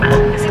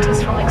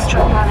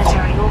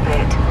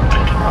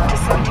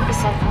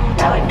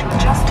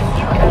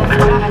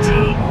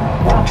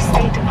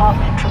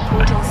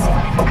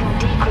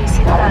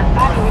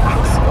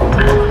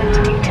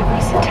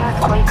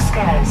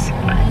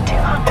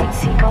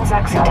was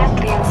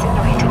accidentally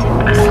incinerated in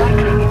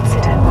recycling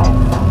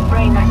incident.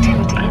 Brain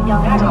activity in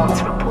young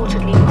adults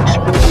reportedly much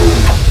lower.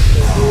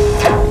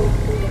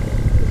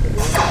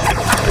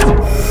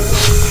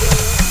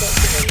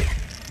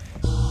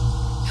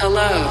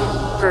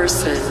 Hello,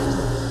 person.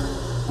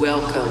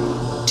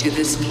 Welcome to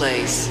this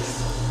place.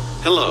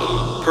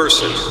 Hello,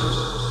 person.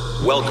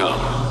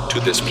 Welcome to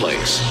this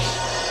place.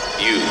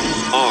 You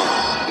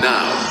are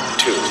now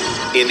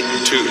tuned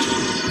into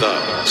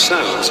the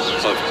sounds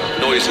of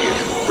Noisy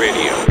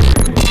Radio.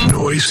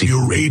 Noisy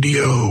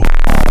Radio.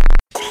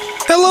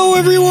 Hello,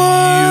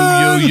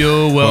 everyone!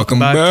 Yo, welcome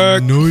back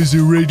to Noisy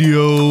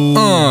Radio.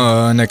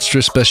 An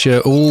extra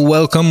special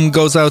welcome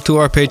goes out to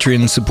our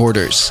Patreon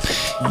supporters.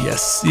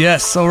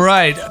 Yes,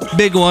 alright.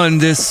 Big one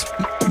this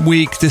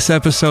week, this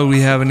episode, we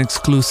have an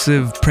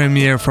exclusive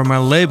premiere from our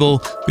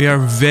label. We are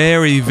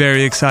very,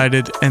 very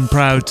excited and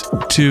proud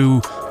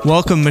to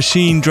welcome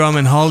Machine Drum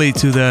and Holly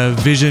to the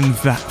Vision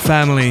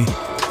family.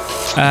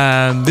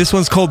 This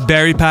one's called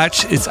Berry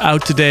Patch. It's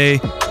out today.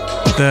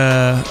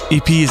 The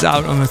EP is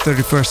out on the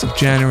 31st of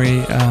January.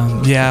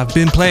 I've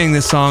been playing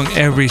this song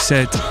every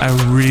set. I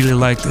really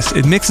like this.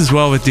 It mixes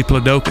well with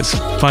Diplodocus,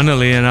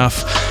 funnily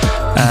enough.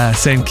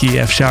 Same key,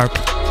 F sharp.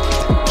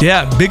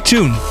 Yeah, big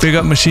tune. Big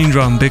up Machine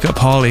Drum, big up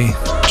Holly.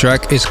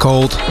 Track is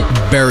called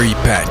Berry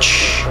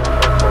Patch.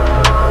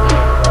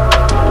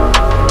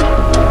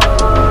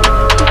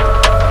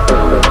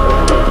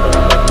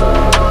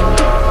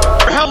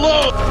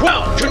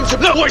 Welcome to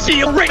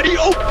Noisy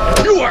Radio.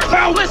 You are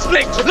now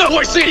listening to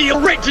Noisy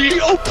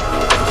Radio.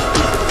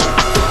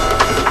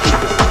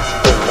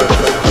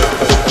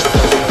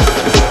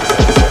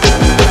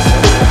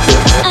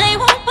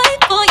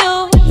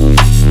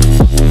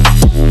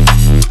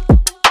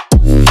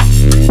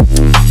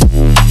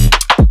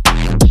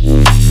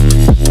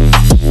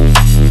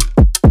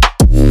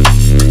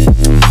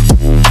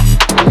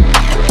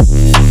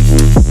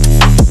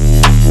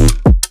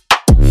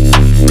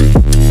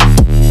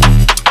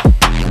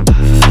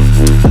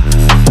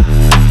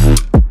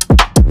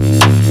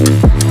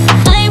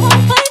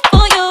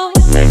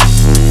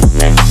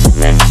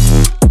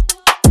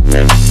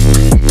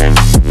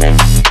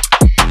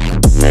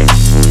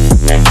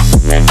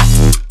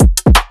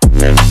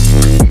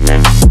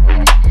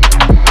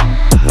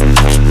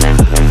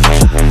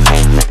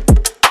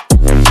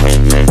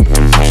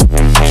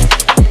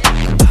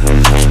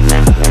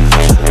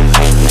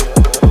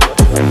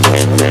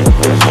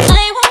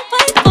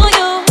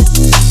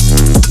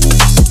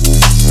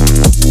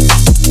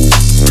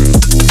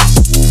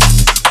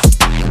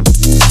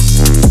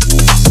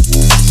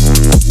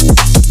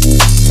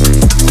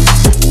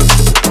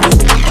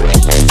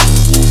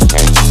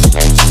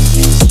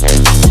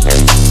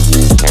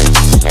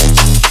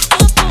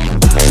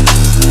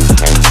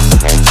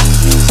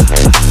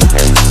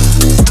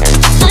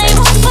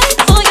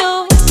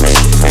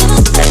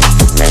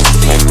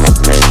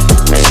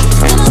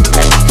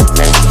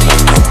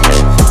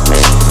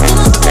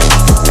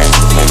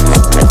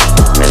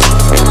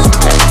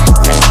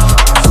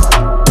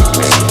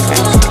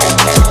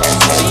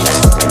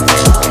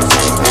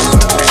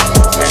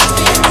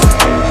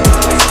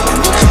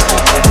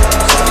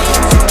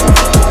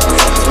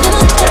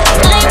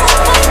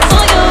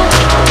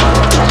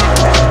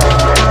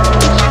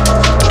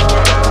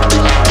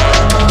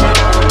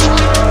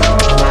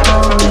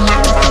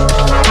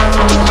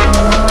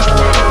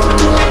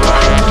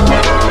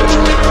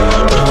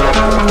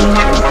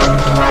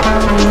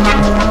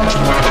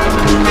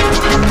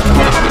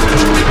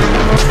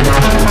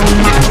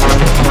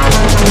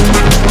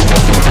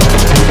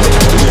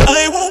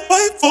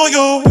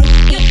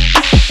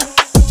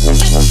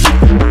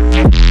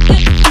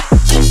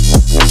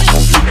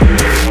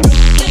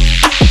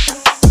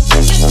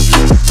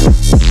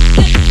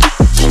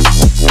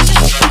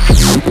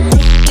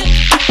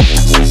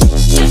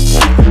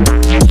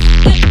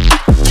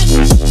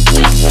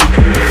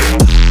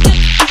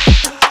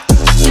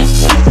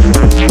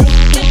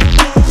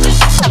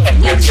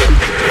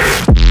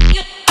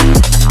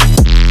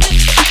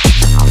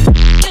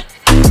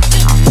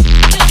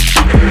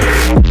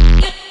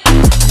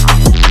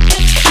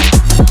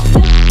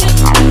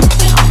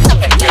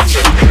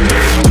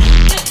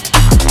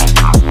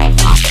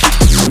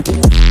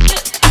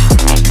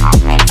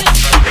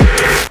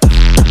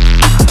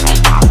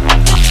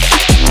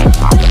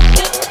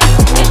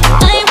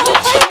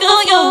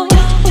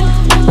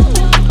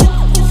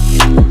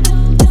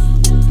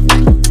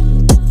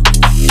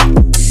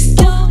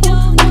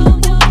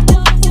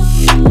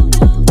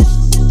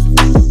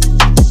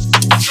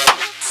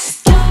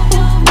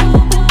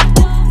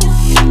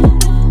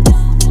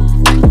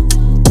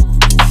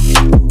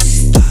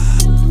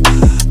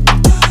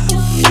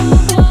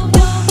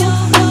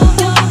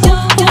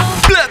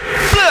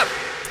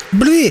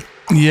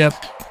 Yep.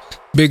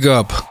 Big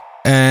up.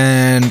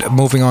 And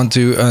moving on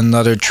to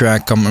another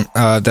track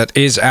that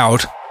is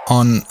out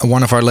on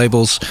one of our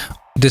labels.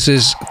 This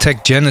is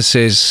Tech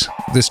Genesis.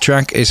 This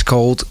track is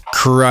called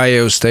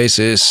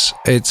Cryostasis.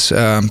 It's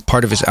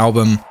part of his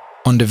album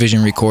On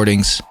Division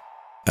Recordings.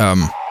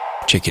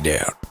 Check it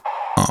out.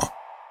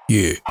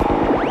 Yeah.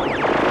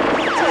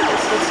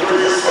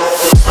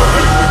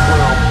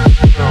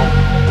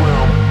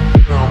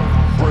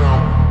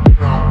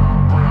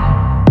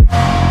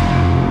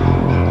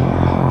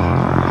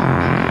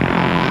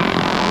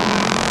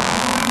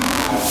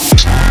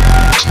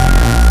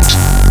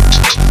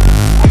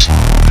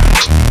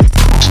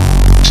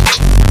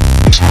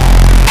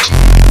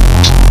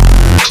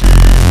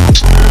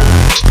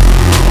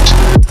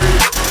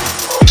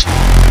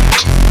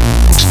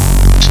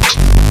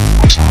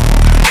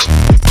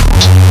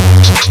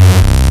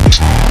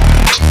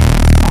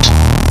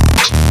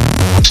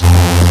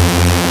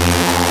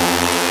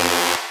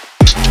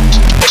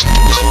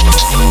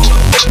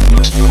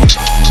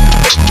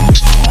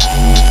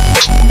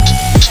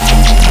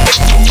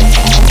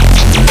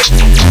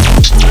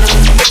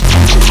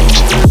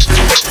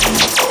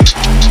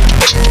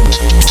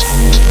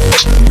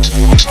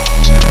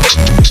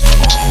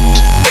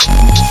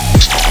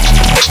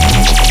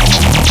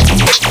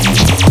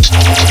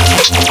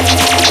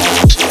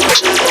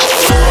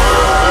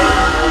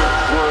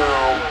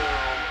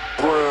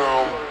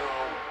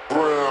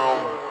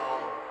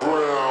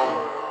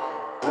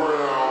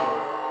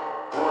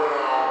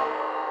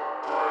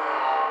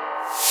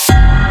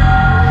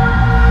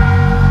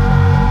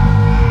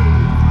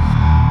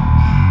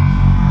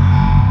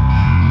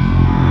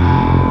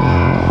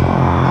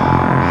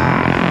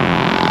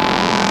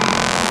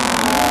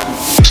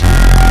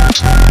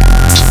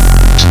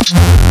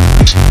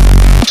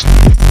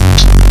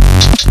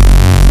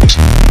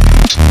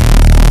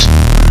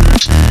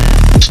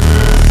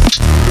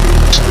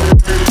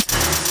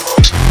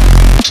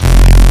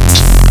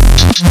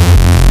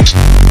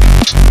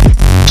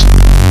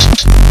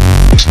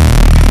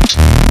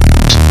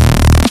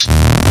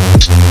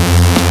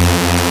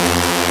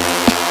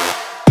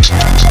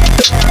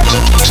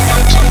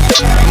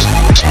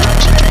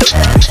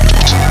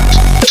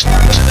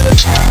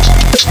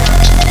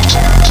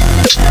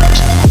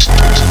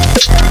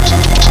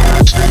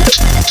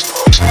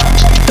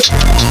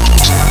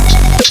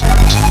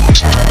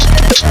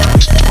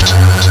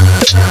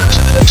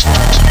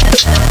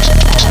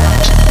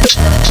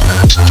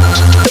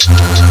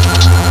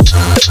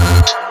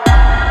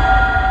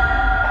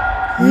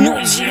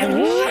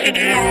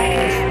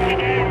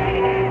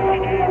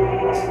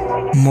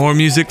 more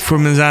music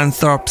from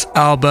Misanthrope's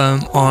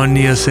album on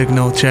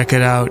Neosignal. Check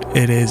it out.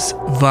 It is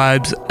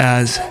vibes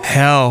as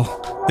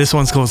hell. This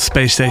one's called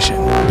Space Station.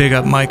 Big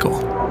up,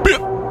 Michael.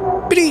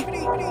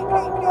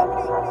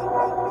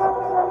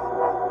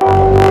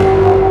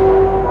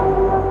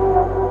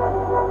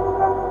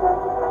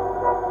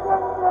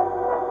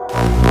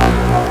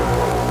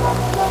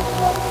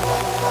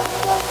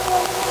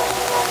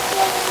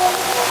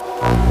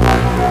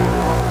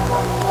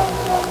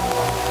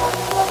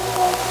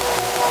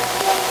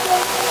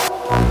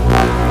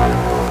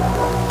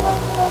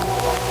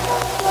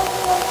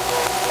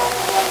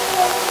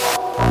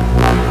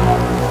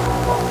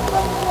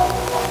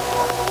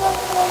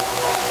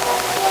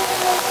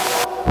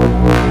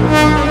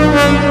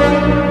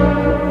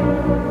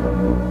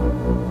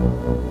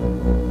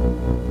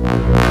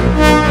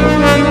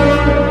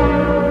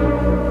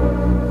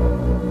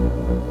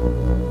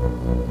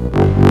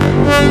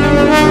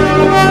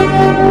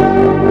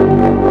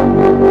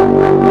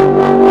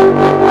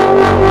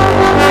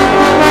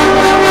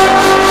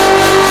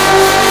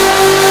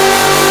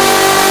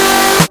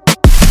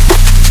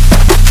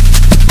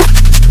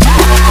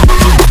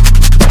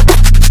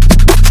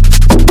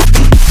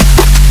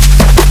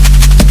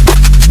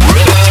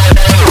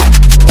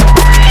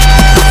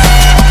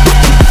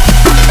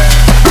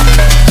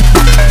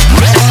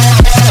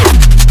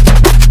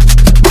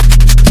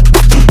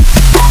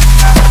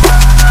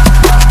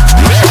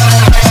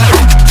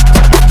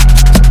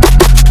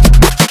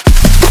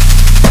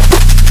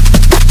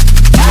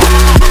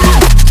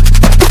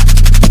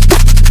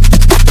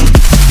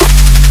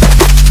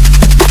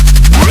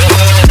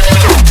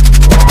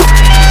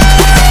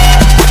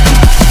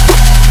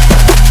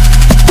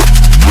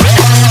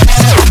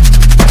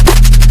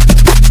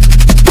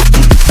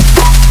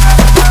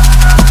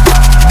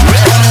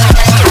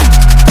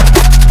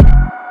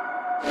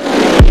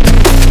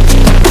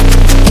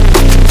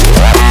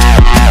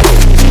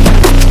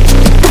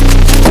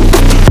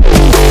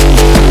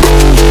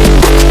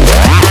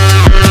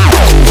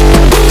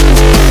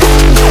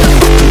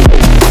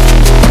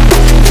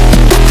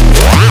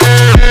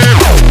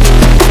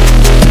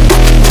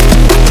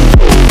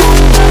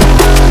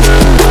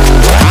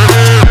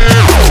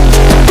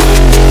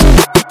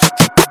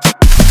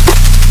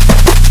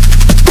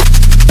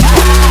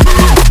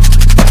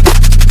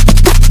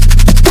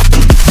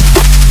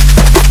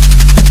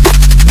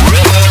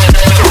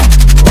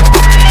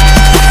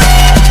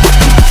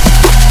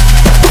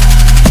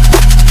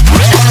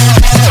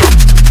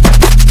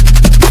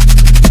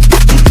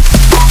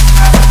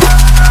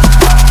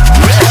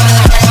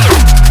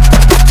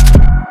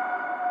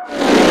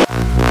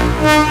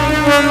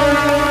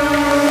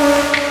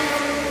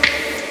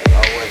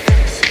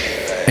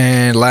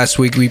 Last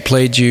week we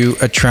played you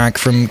a track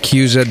from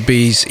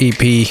QZB's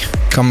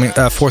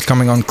EP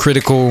forthcoming on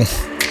Critical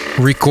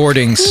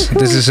Recordings.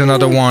 This is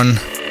another one,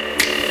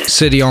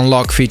 City on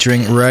Lock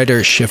featuring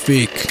Ryder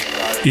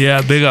Shafiq.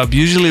 Yeah, big up.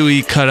 Usually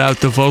we cut out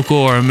the vocal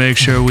or make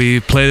sure we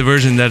play the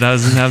version that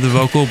doesn't have the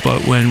vocal,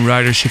 but when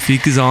Ryder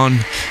Shafiq is on,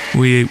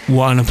 we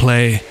want to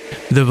play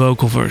the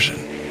vocal version.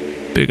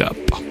 Big up.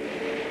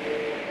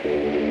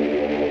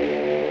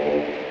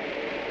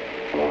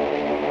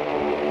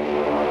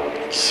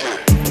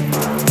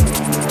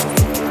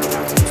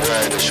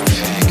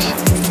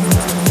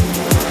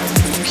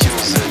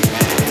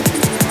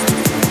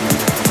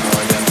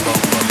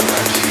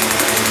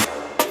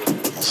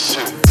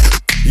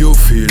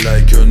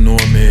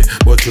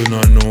 But you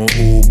don't know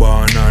who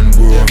born and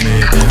grow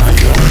me, and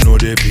you don't know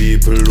the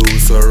people who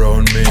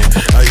surround me,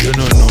 and you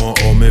don't know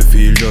how me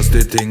feel. Just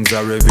the things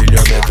I reveal,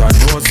 you better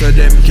know so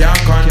them can't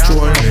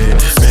control me.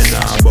 Me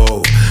nah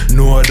bow,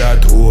 know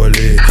that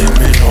holy.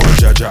 Me know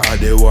Jaja are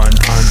the one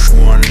and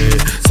only.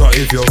 So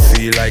if you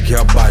feel like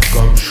you're bad,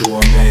 come show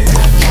me.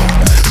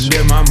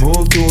 Them a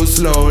move too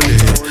slowly,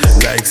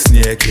 like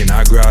snake in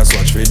a grass.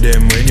 Watch for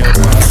them when you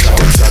pass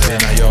out.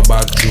 Stabbing at your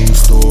back, true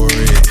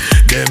story.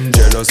 Them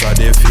jealous of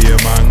the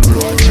fame and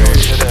glory.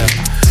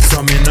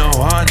 So me now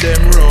want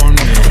them round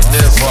me.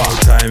 No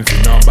time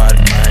for no bad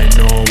mind,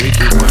 no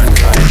wicked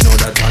mankind. Know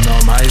that I know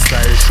my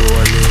style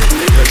surely.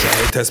 You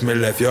try to test me,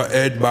 left your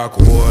head back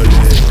holy.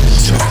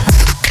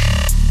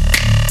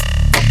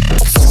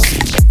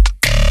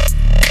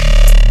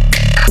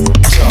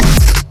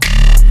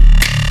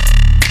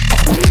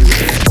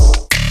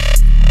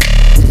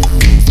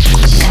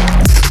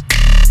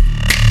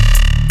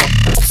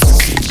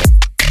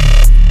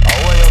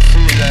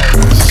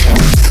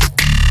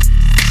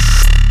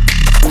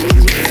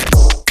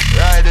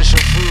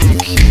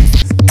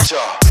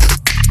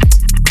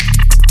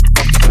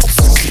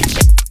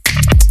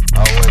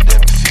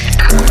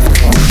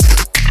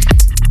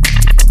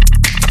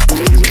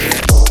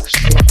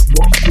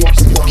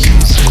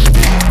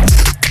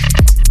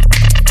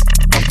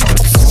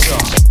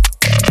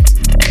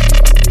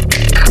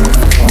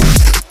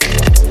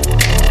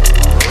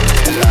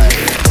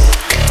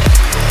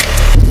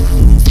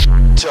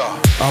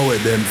 How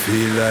them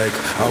feel like,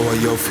 how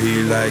you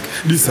feel like.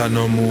 This a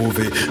no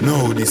movie,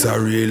 no, this a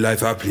real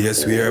life. A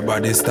place where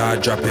body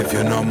start drop if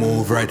you no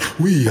move right.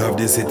 We have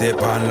the city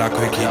pan like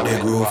we keep the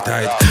groove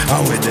tight.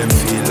 How them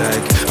feel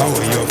like, how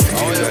you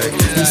feel like.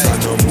 This a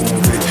no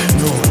movie,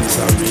 no, this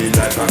a real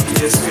life. A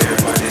place where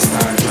body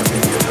start drop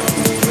if you no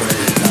move right.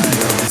 We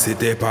have the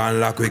city pan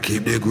like we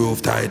keep the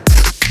groove tight.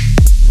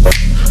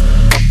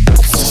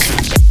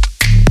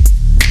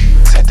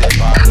 City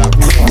pan like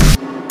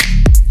we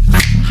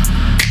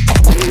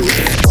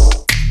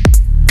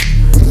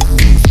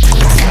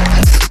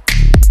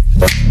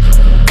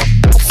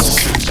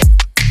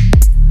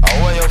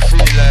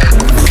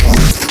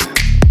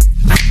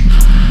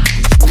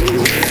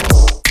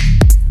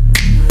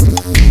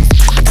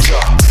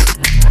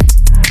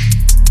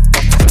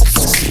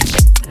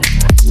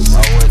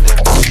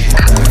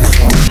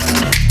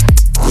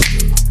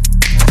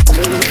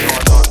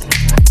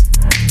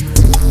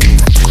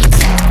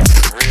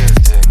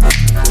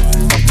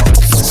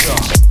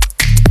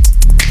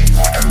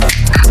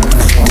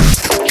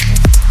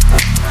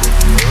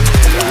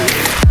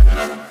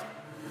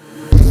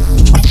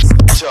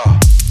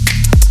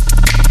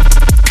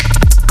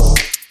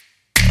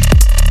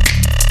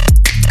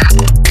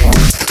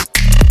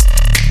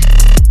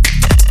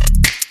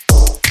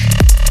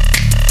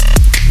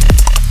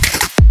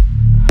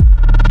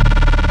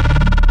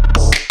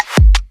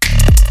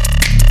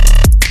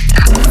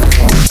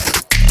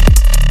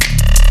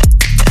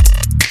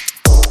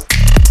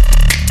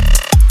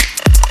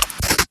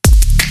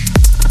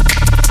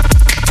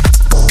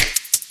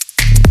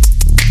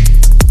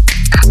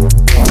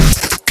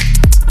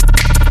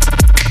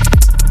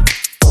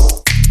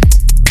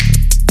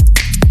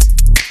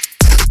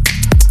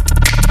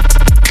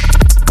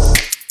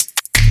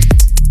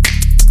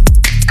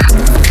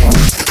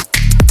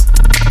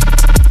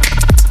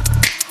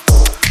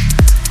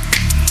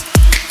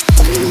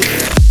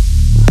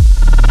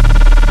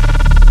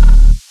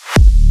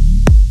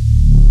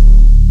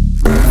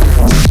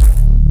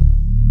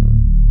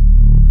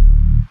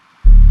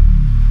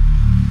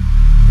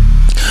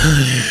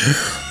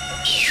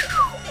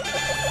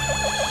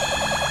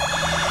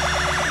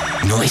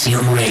Noisy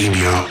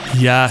Radio.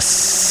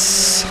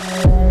 Yes.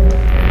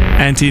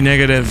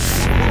 Anti-Negative.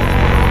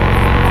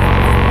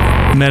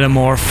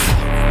 Metamorph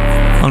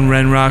on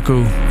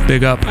Renraku.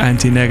 Big up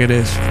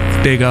Anti-Negative.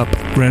 Big up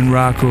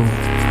Renraku.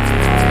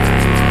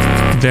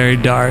 Very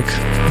dark.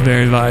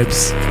 Very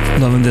vibes.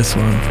 Loving this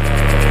one.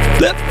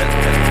 Blip.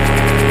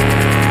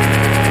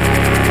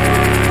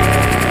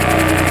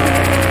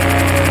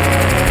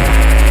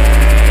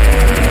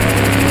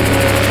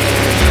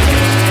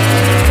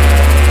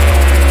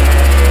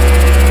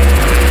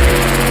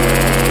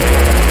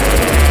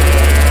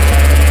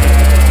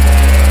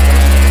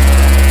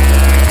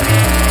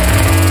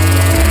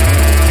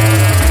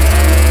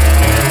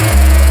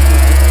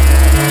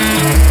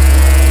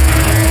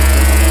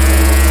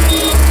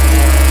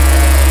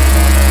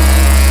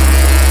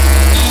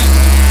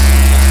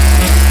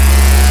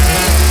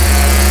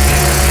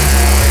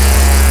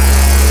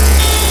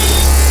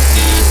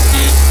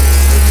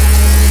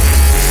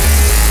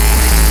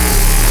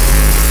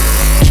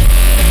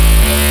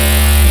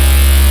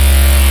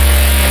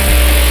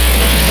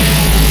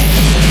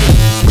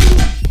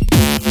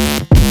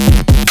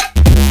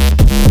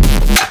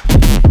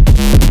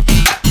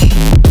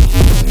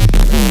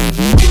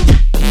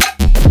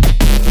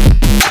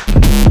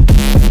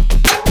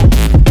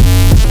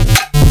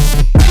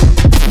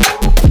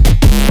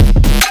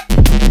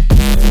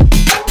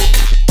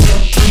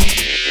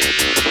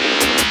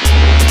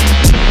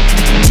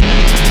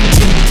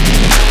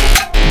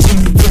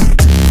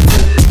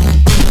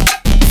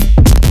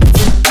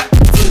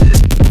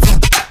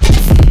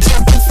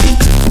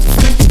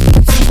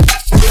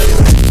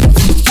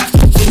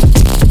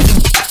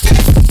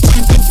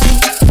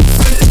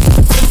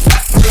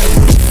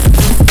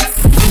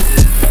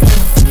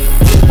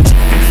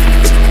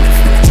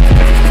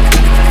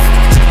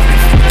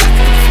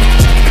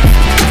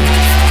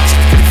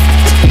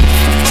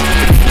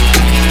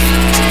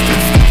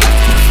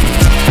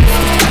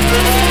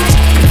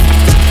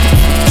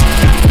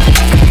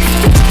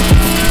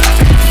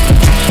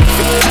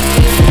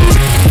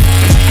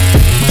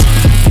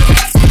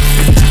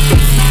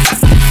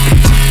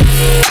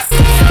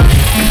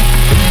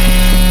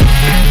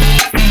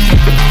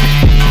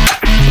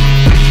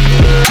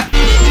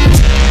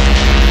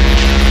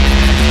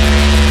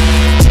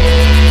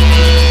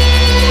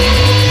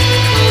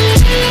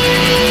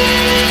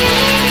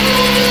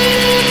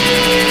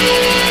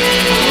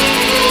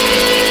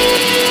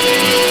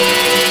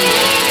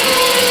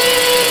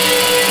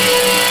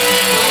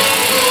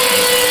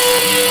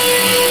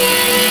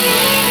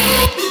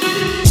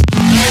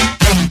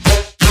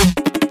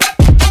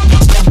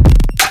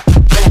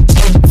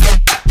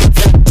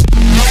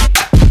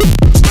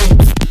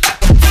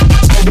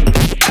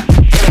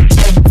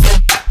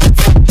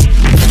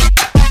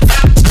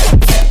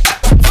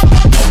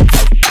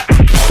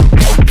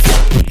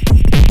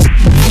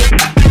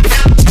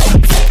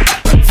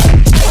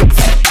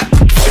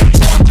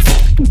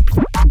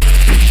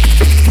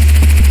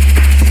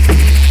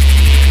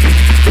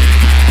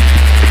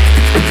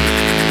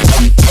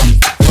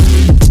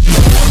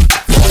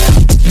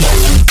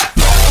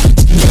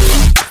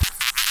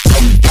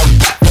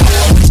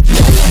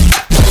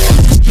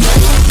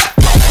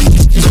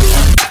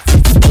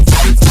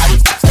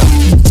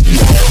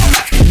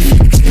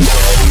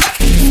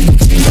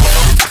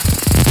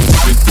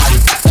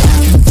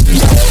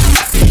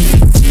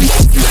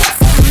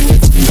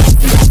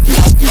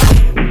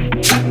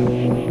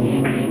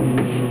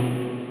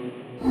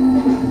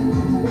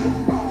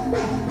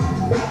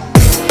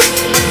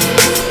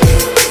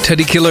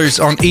 Teddy Killers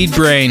on Eat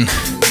Brain.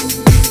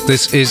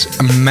 This is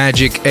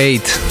Magic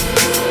 8.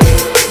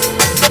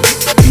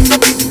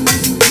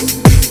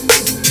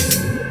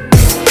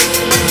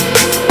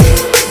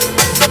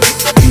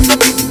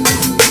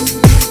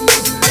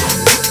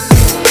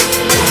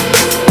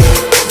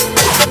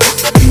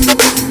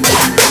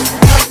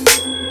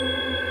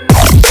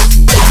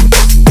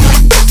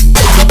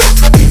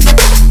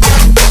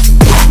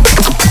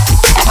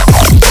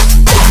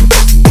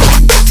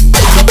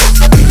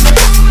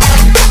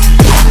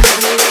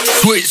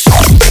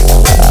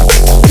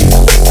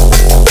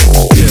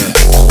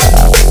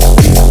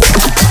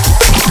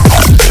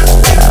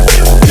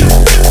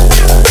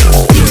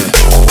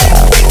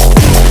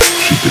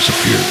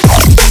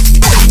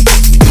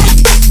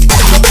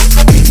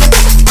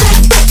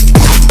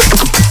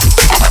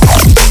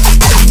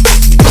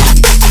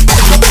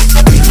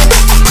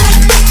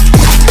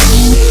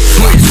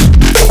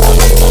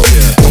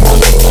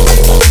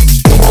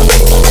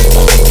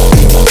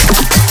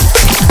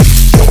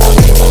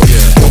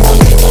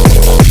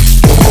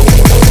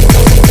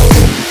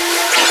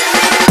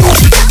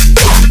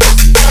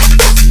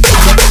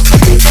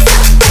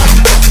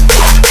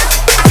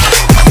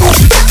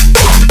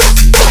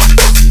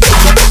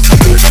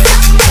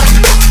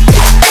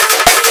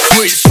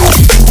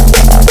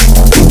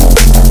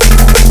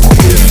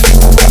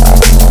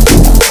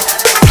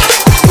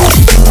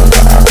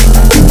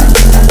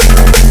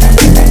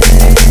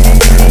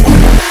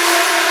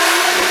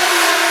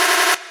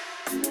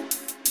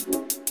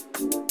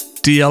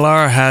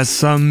 DLR has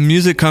some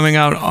music coming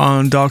out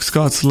on Doc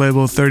Scott's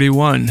label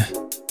 31.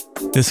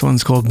 This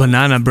one's called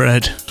Banana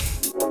Bread.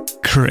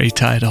 Great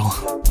title.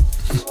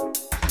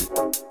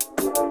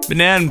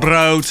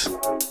 Bananenbrood.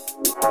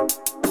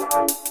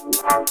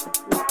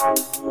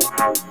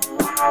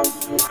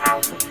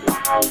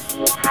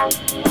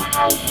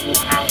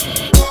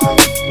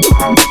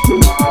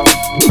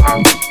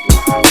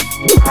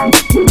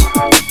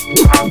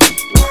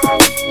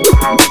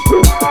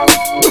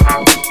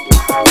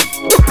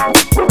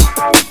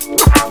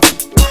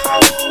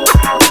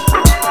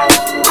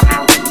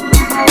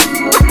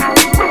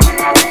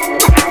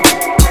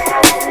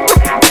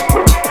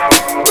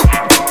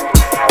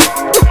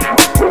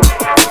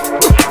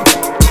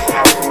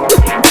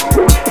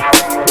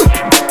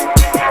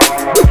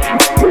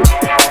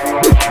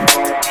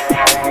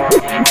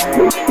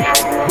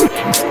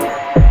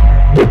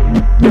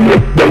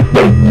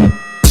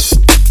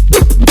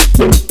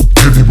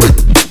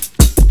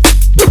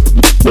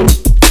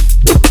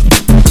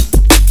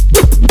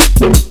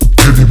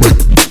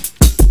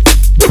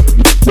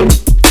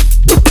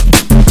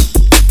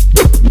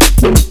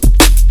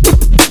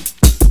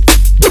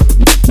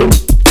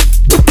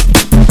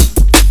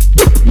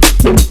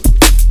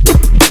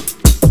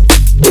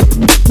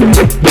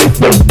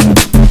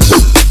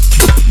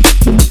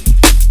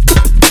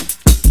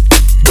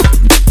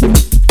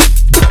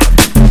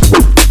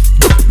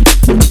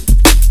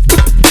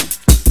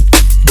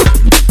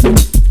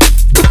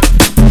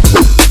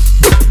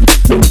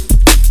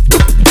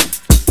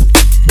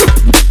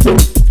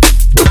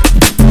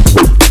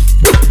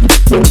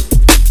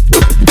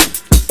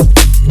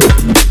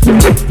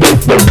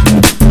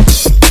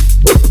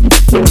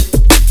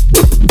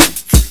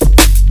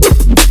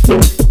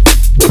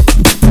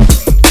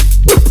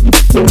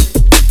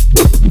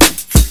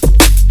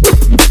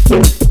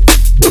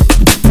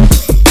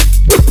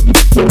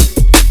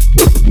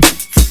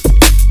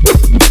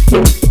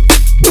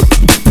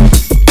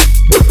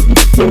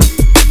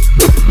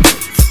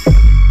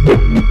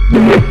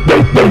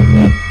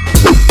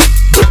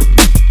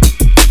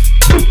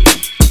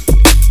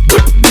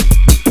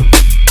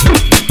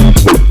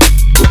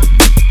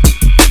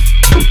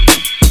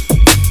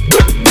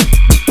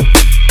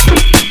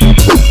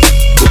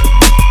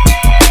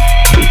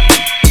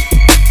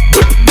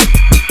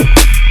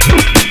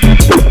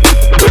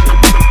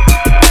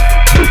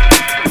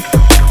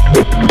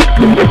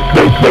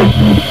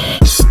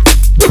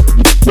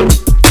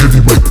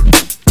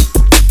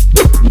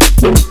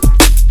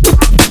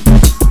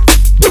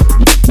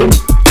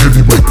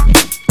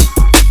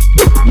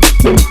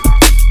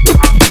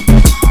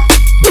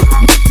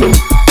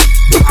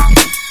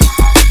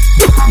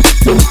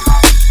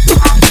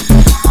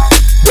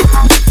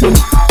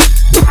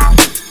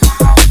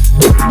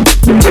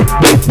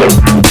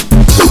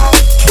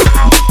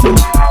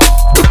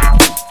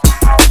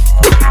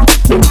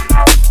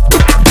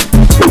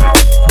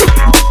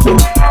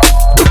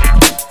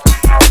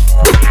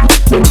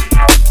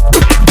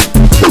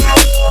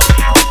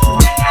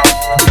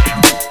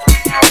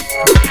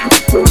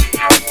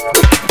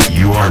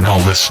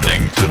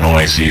 Listening to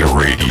Noisia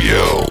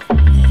Radio.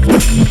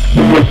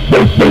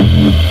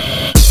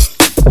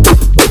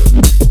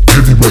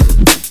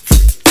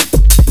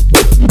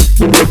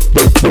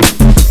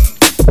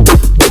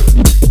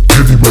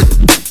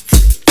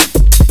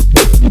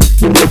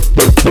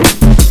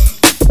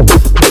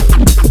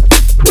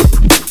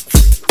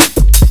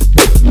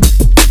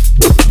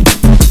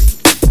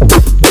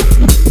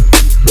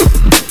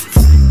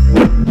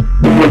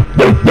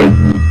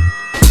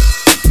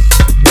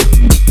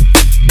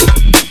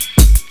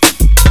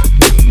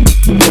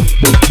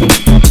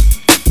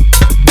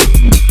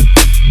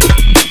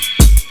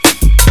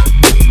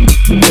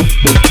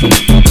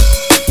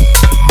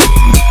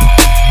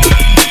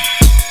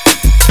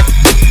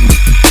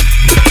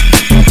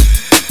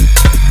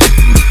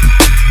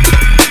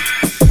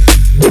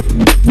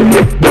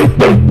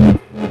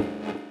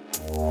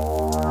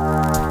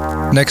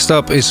 Next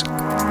up is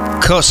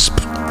Cusp.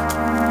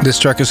 This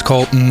track is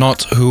called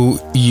Not Who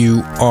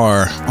You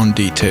Are on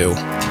Detail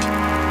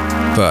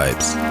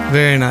Vibes.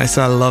 Very nice.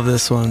 I love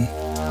this one.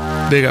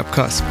 Big up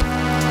Cusp.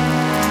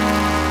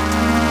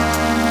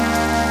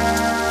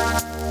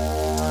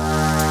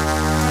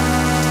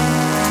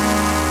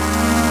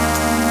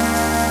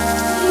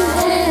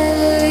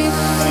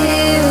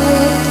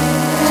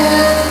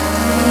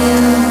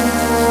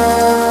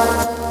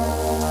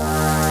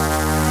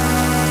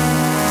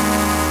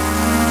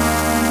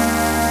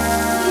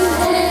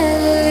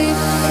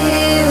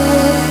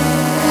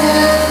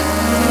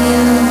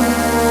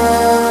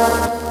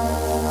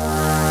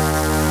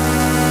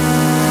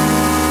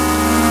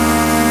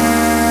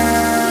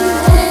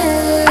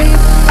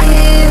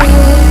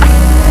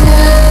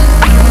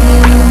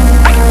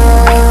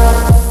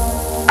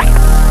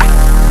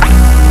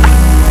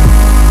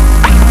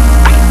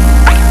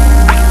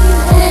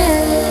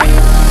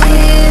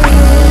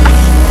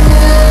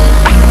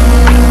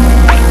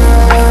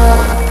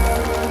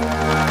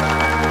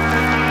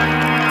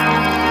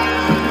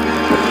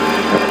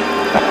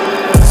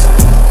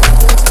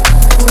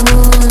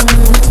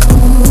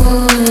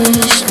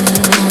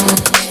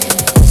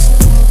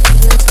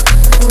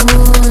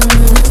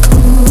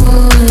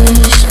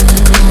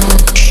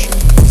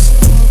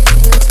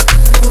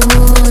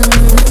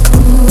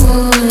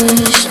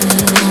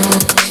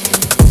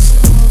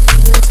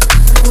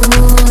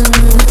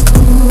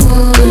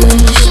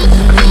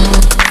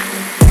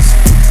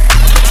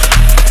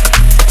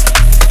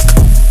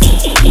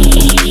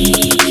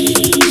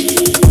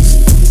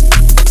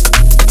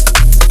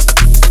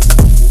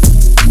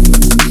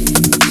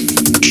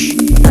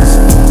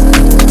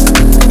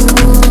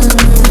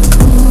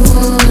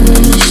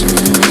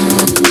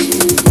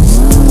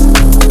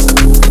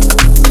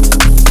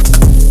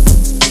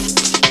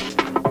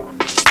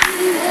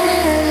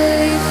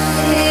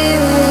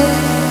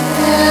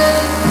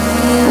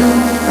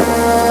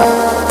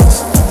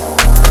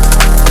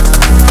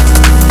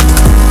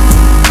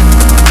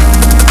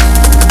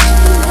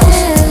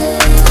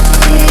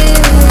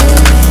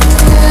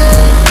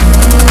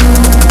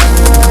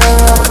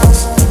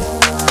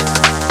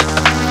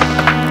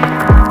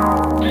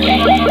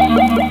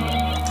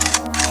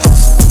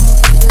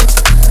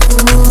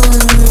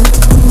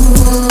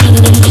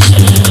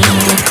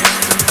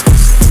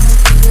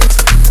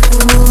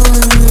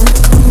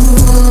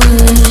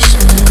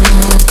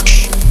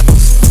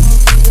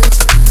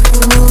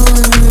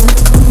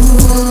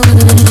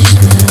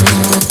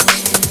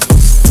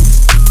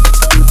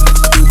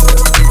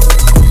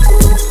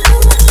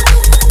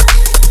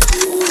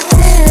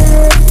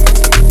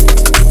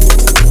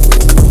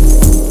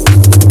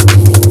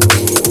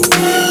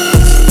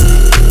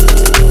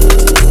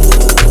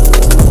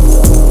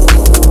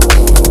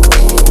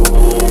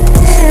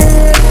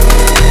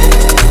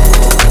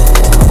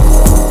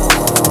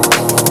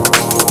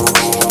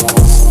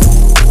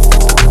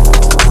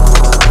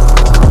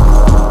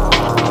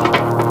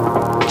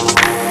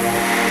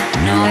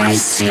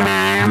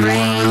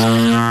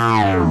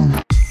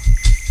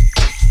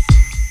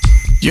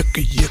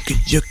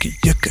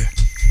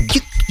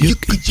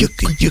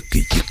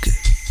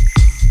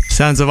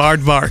 Sounds of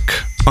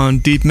Aardvark on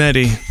Deep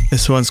Medi.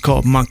 This one's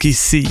called Monkey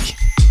See.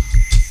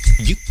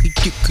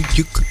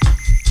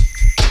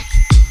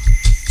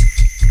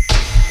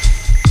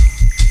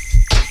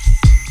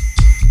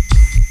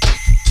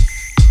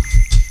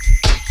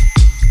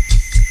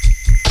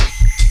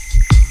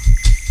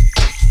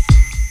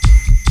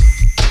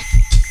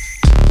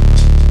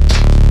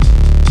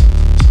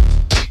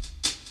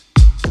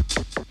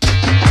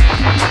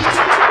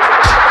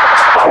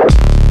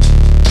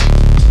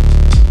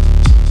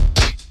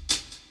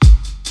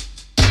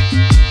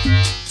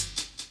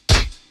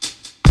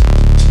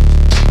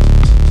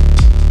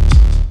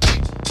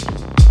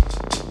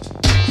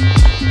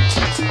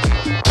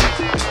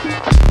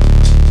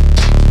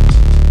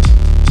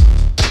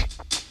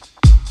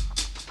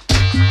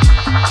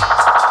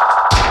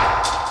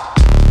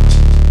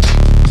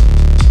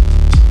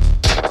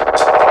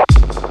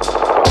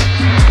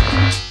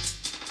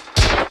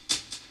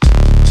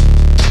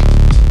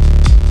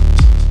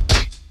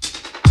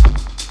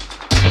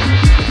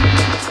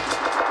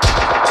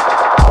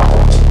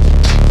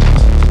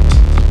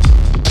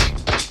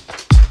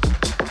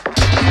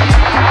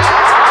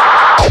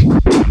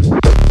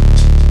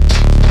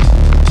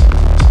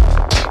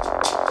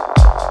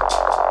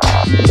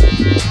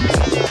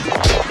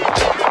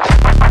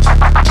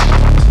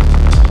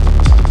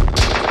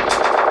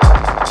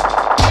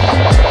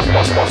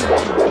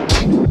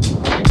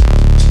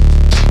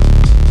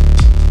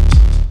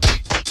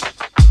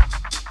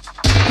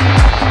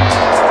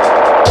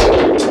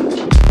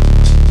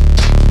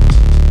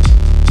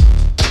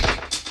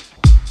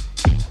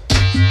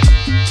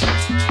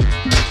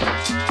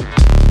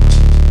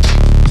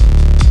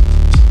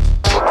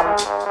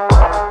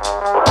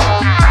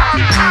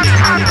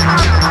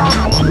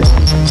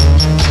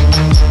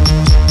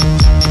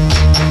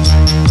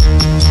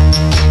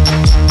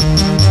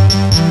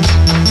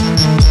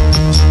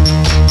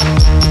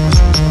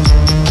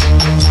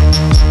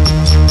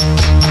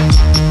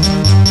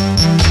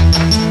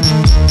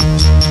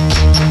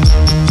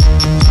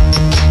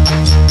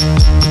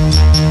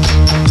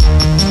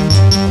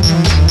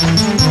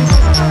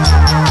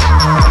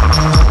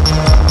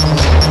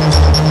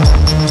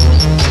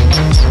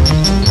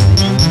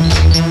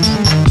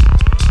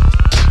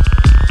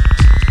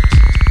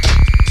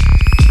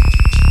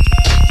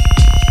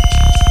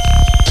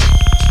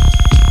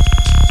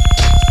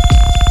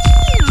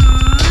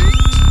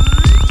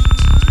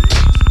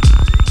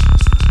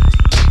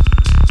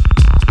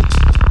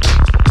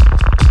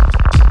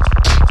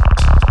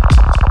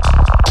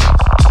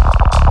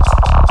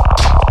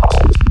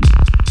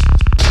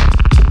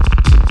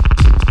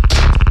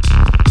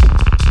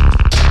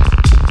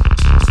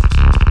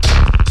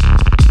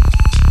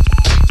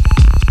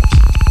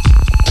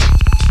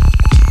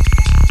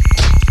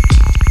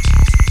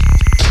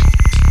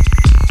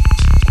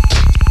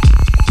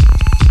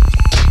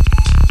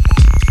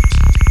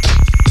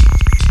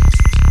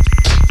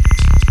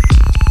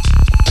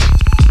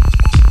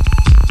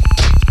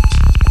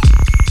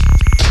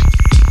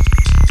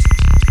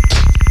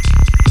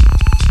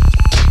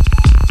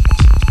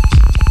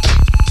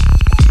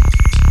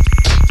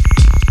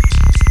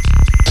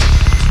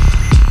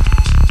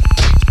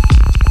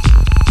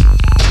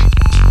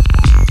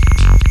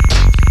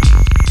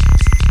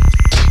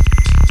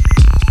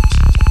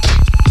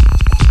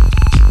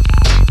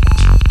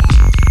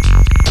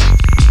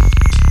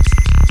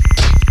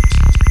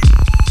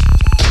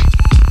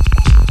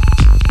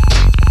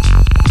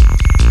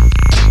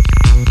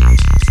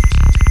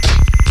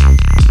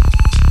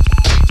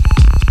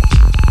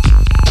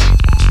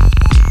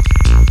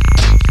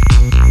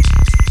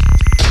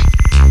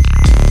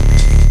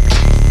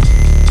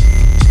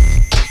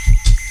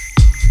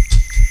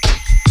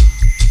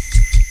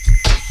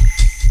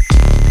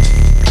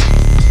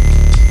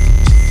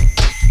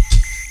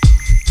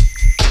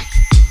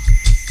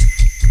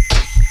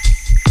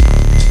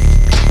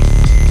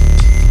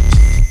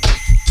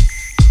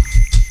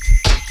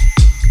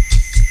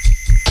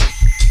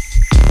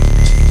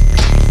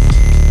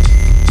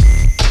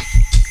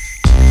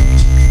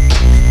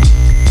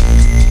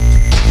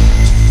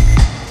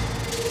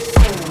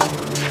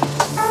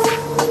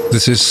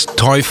 This is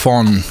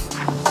Typhon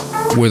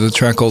with a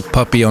track called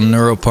Puppy on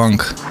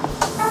Neuropunk.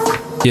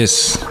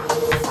 Yes.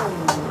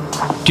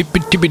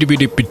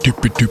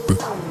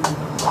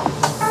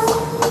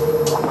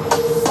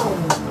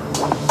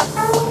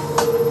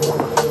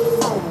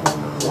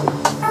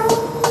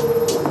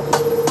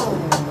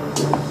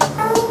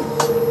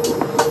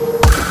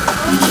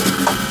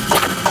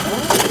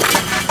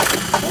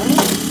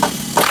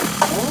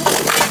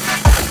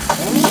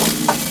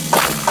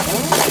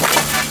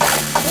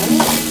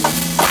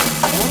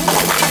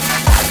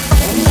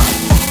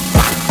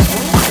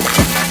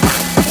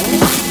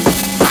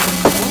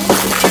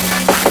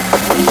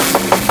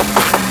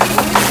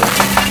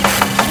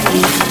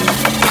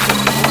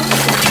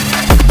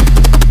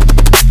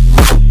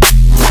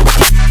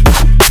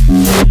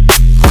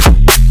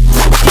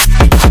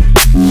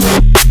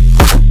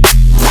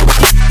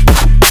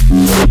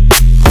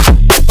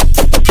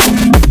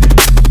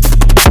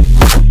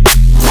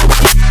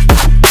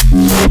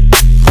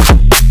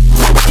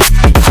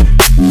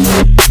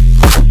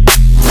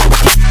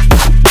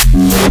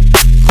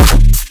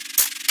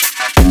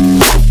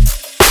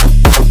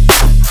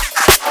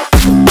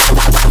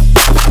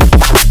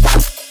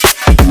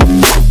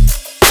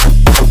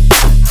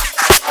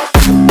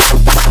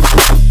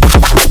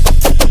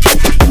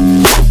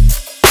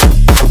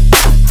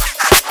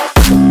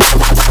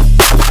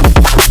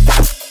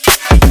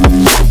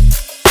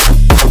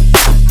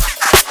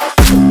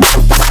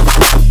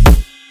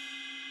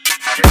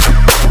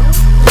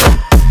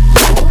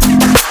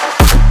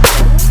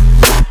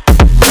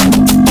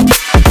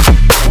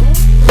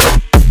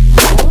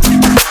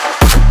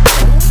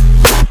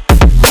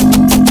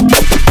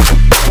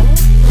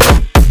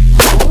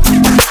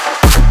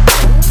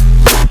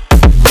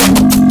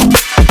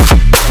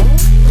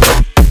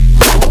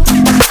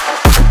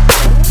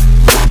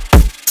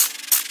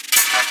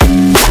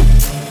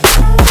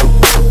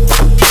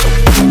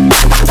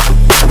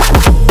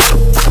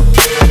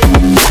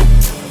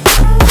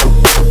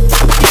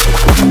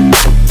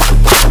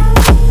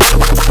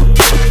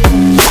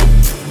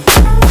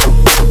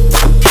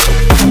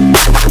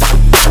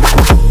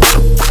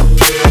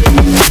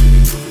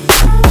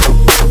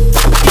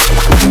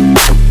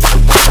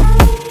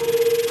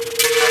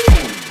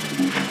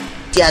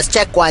 Just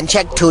check one,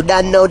 check two,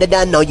 don't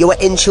know. You are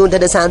in tune to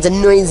the sounds of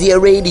Noisia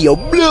Radio.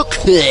 Look.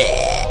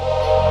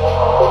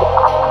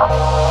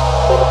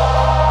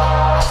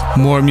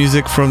 More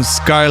music from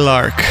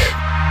Skylark.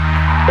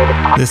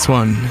 This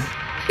one,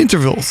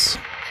 Intervals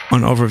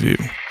on Overview.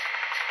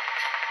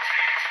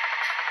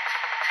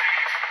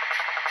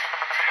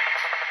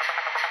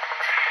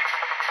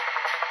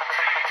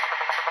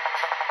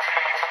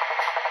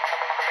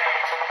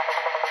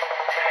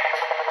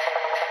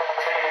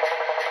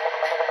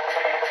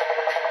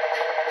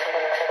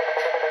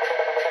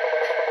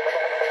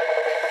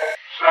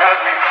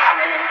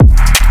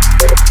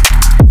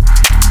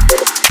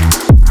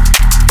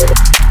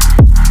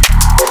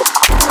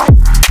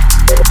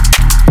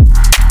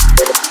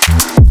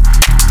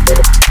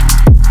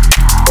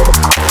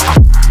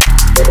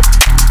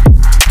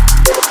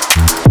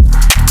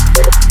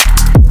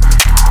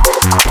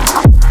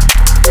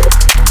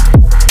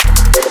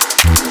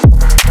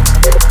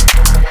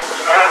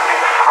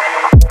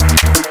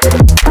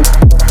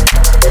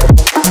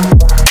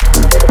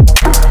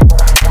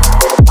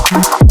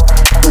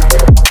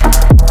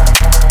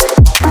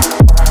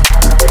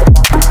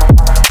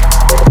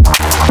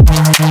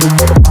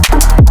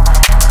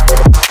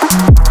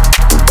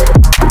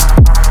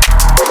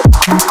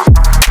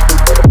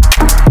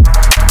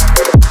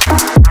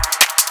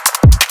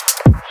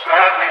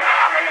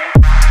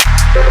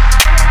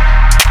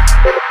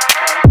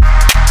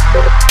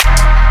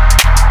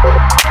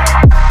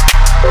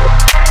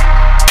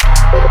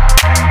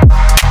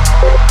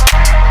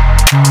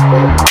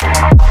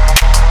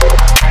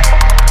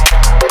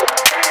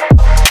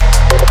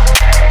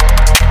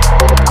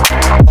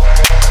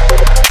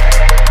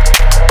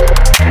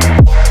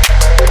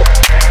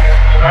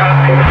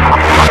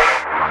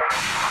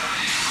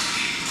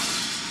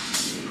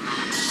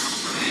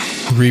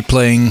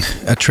 Replaying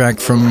a track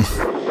from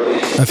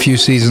a few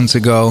seasons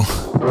ago.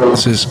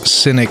 This is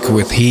Cynic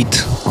with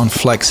Heat on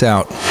Flex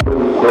Out.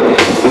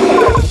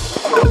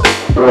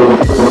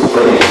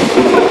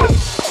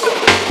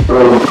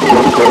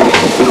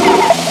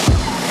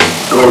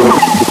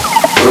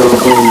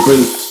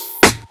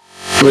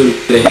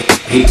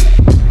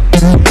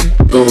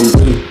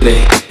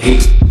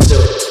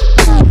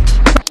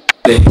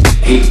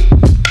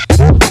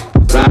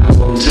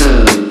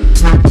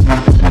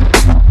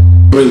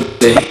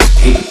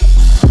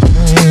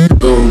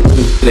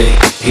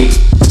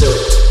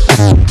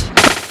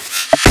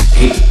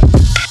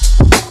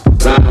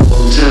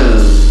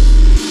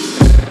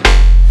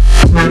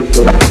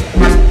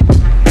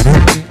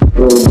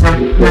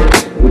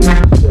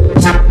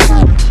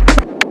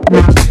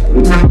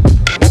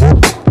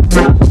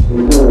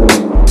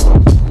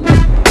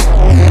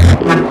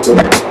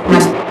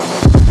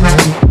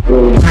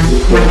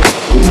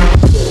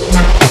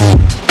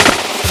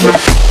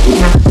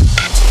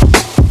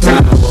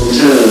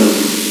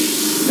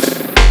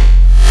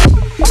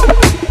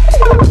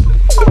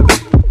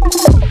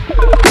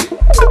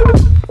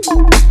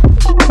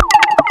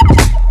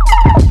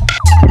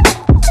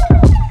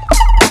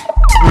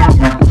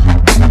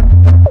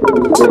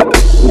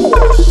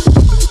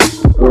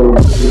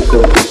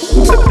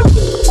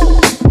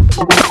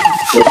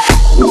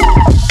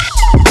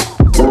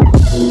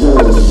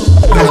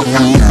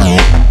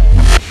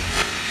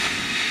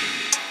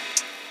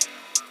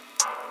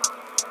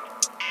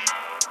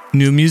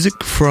 new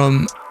music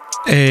from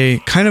a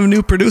kind of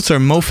new producer,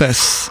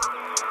 Mofes.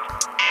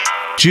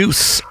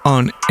 Juice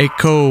on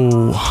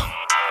Echo.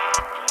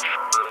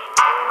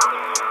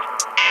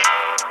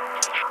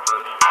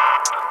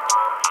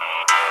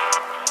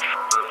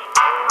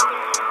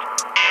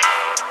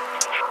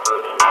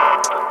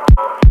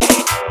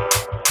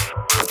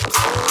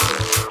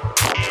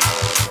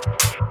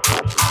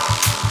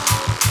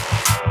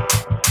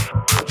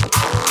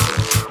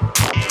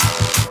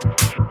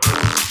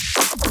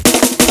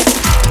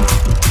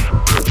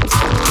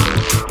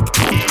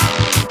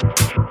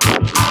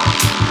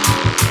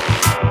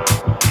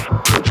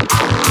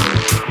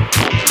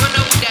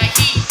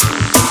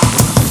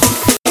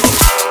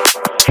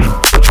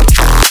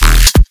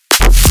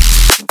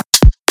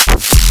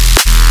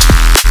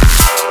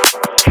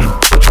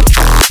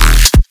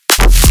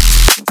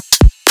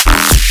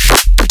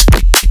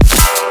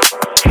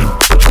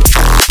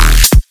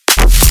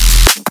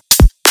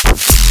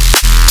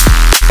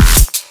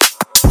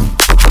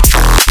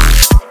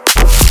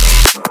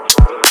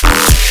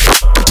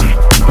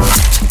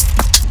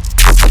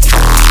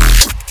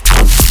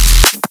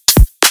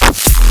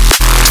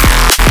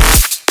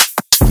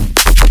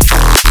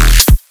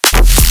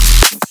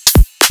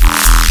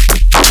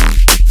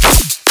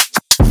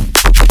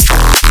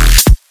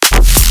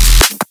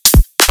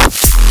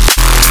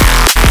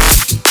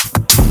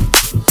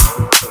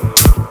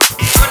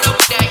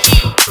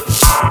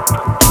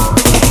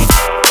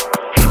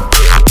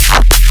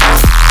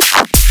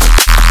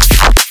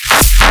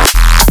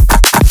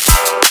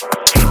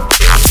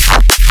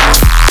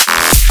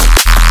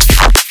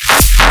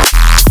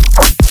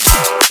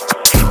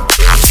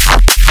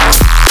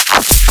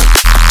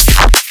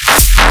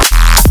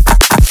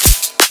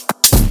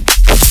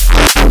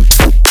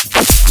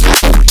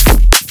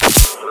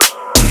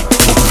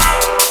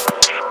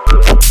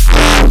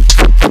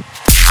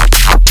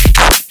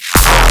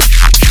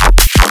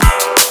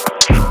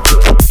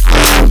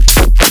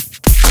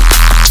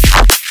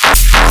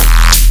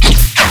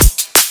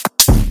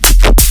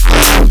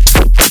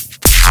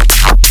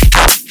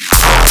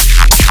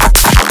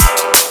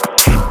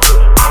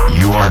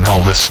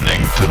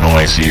 Listening to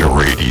Noisia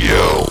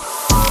Radio.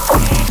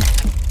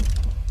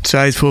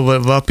 Tijd voor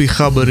wat wappie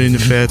gabber in de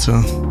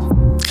verte.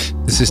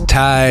 This is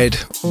Tide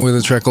with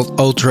a track called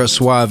Ultra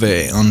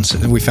Suave.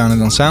 We found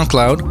it on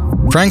SoundCloud.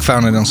 Frank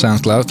found it on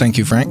SoundCloud. Thank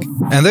you, Frank.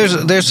 And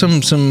there's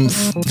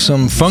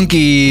some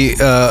funky,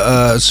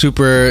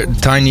 super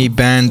tiny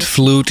band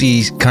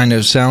flutey kind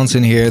of sounds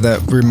in here that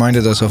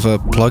reminded us of a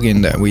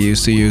plugin that we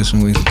used to use,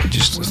 and we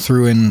just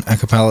threw in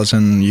acapellas,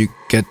 and you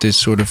get this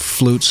sort of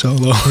flute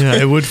solo.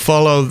 Yeah, it would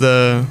follow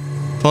the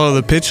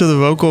pitch of the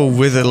vocal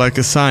with it like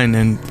a sign,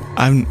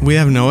 and we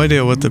have no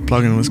idea what the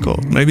plugin was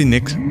called. Maybe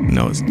Nick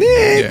knows.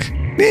 Nick! Yeah.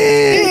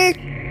 Nick!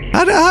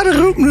 Harder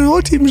roepen, dan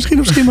hoort hij het misschien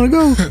op Skim on the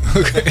Go.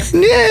 Okay.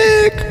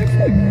 Nick!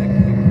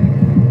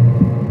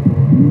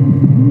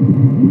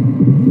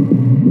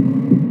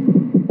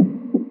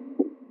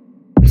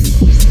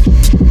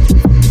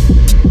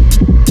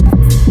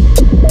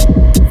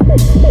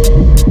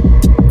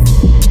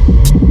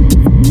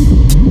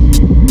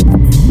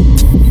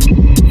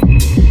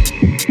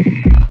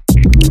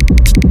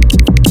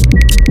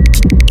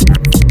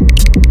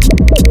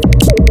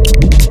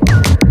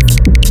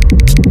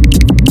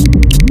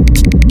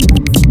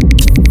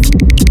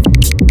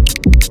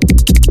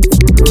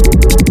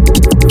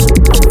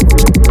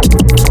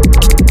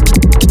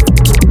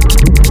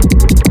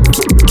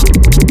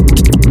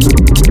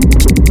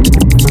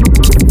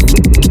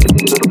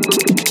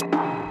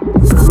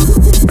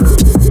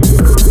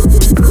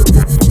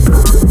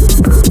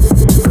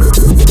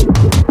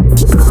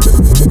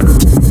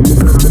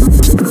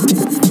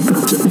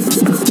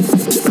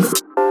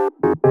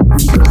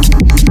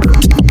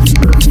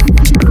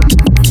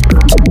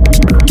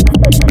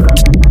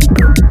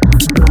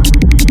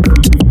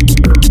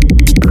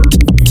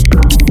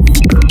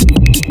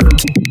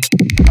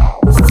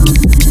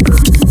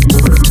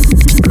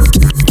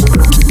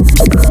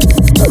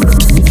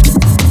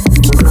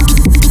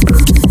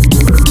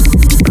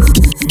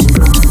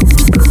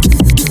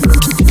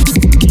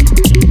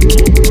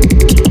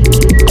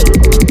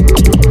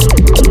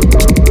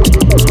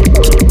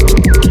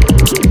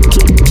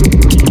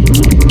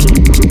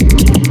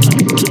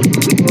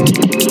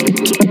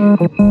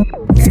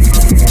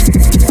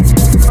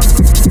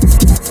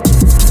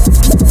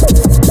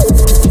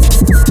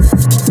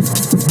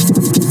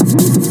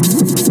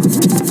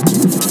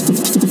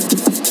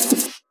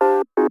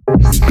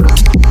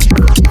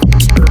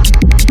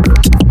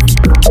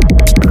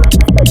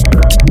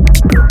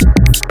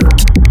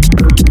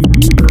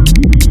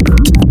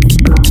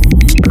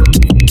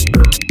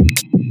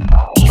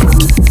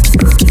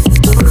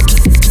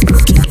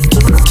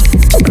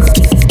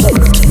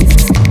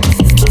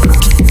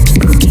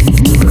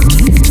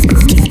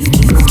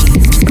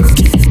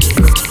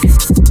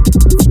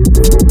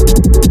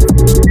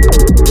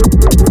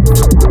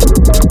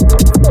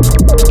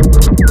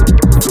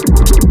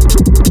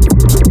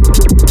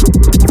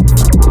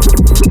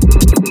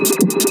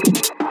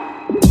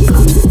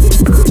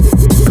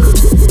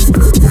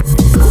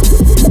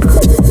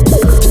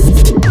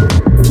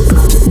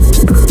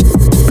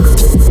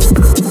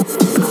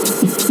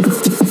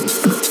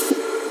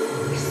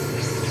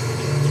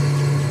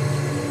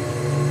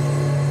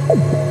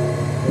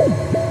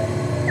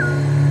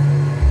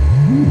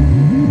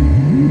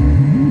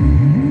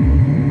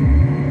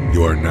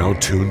 now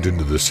tuned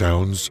into the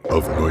sounds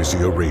of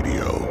Noisia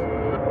Radio.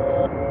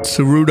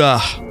 Tsuruda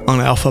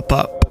on Alpha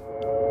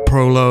Pup.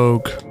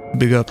 Prologue.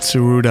 Big up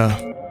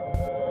Tsuruda.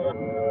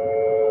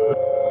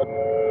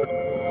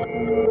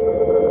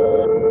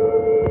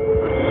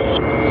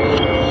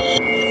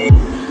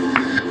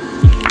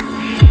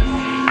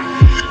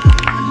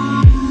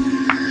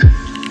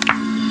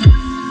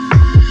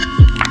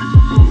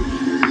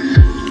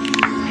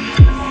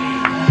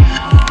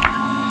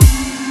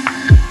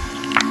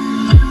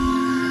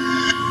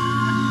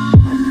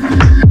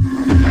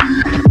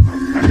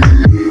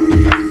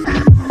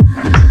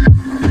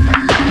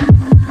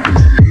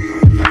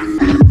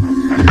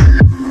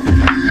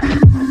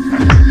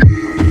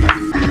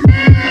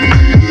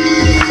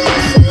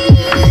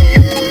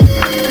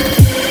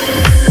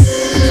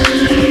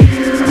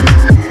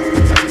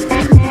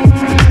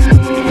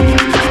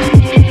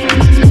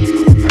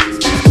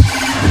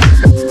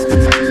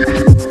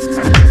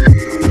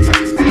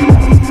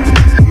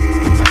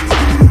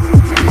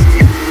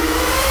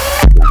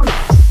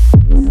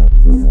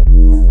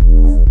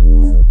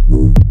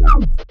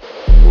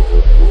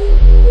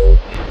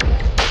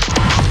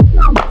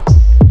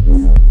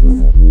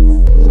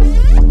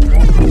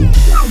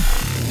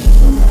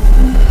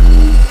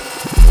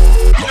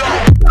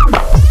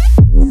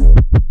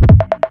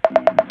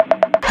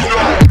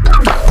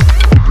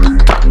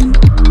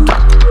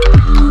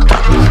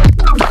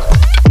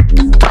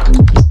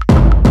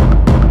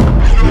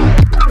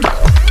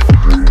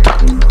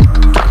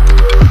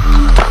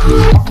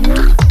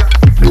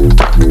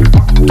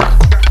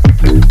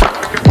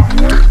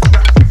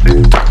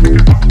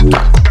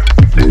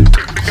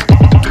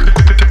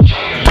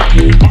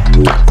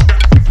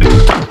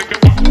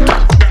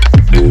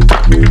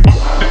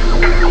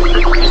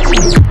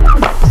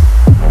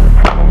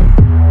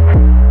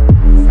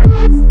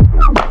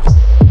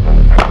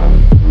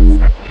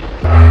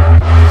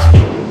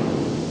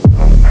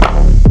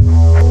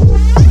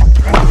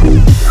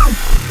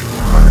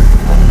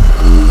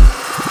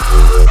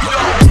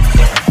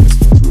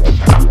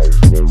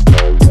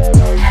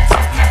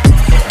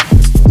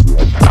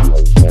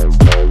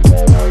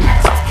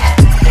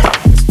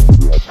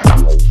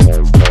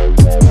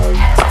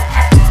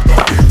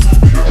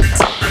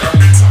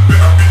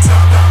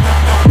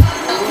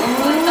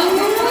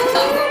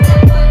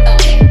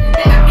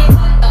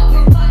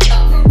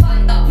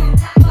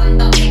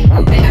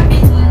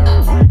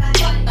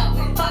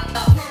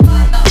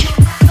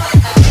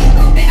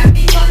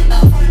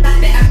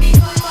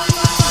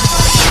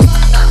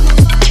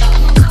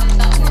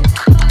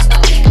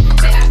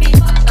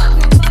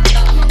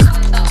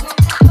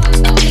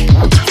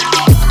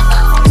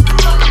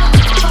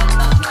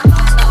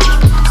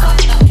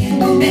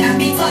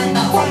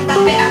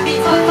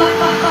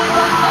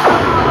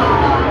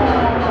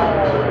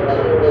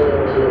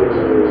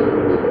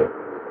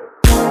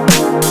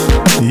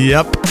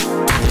 Yep.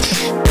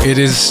 It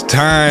is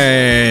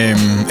time.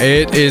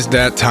 It is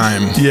that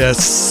time.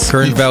 Yes.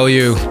 Current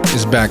value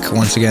is back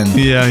once again.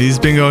 Yeah, he's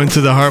been going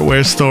to the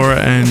hardware store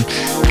and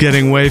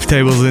getting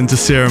wavetables into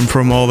Serum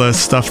from all the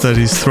stuff that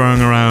he's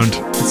throwing around.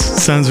 It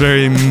sounds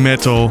very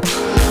metal,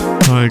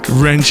 like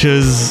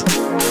wrenches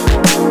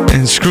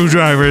and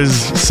screwdrivers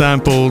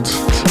sampled,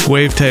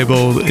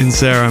 wavetable in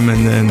Serum,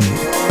 and then,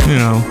 you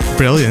know,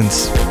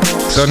 brilliance.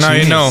 So now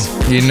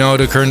Genius. you know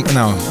the current,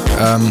 no.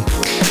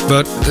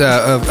 But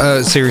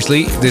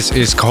seriously, this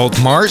is called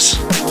Mars,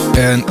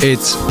 and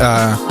it's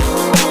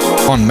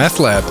on Meth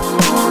Lab.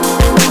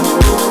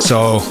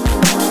 So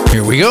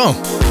here we go.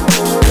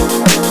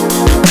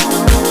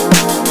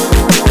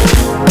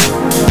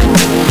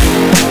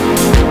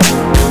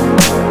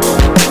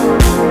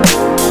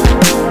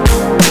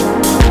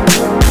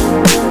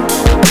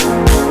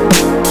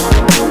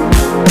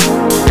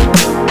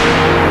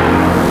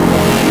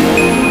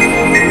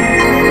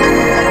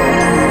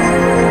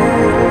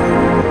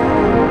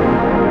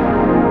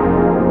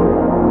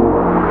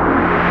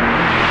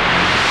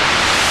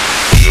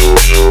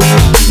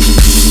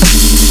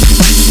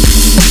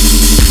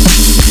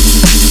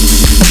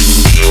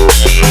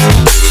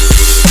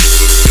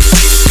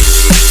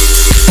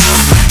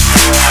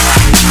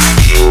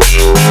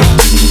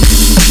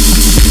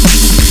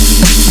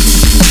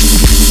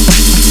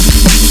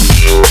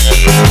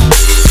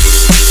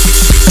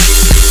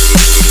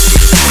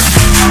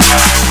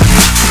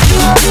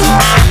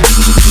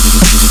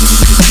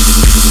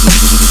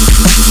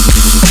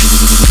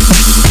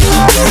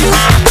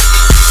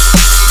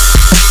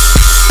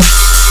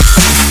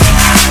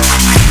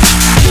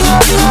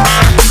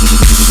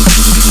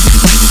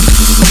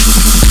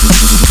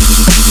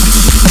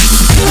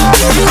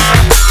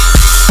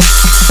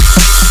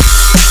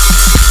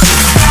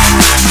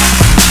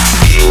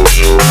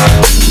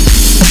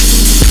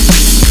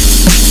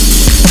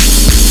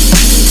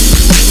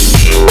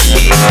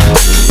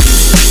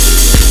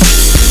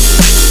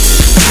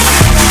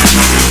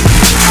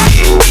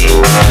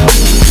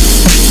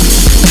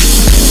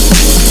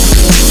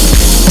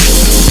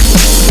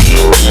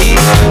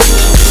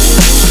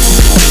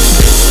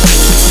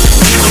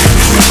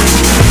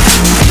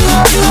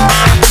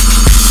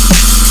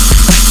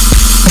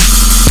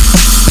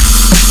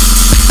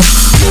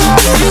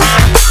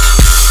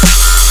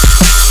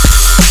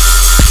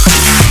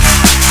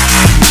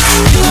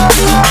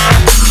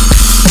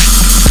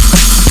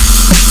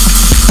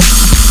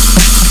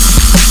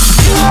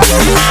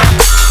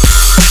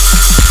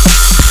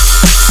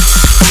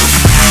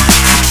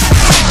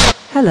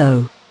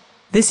 Hello.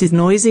 This is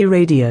Noisy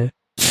Radio.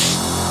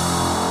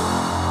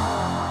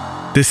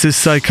 This is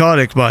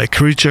Psychotic by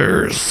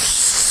Creatures.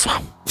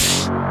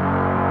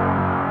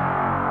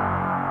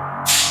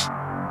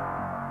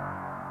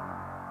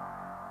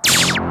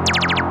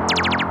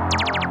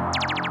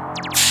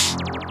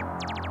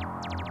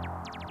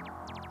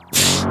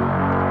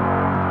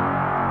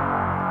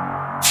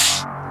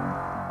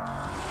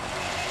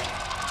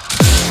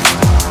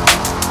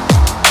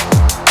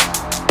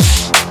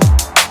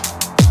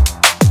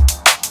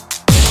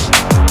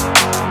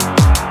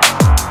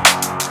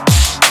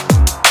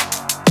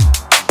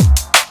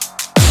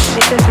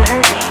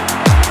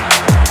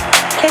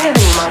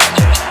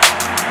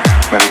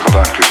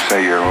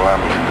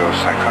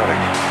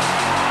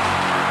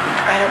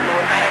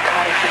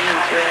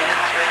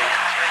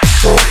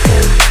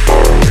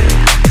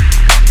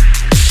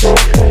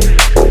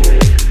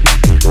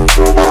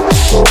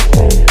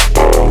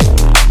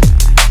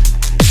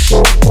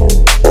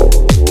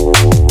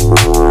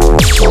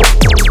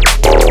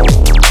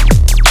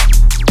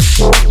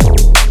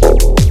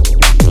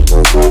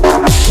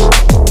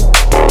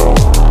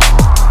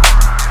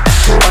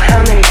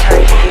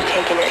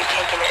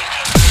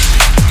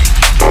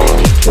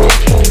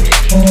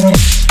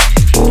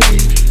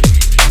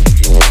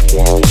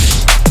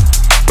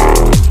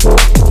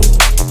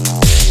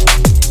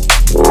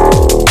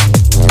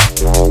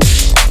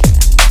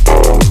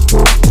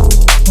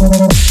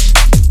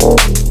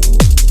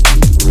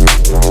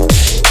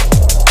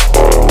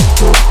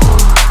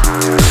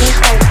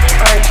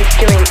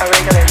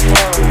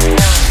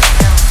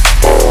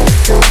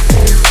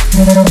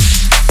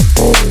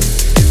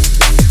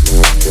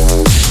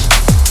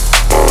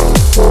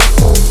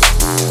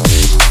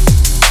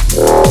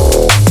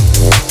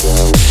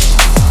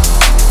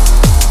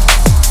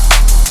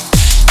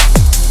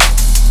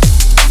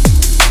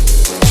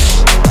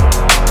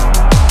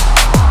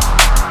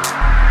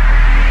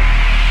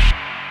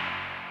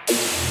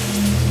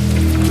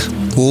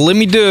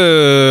 Limmy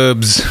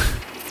Dubs.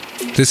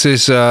 This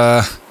is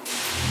a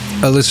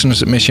listener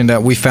submission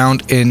that we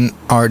found in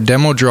our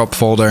demo drop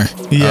folder.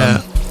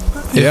 Yeah.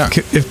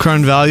 If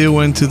Crown Value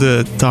went to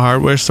the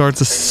hardware store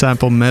to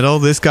sample metal,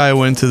 this guy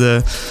went to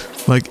the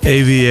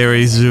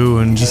aviary zoo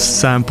and just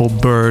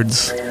sampled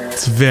birds.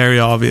 It's very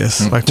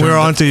obvious. Like, we're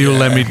onto you,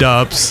 Lemmy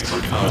Dubs.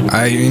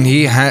 I mean,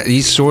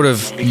 he sort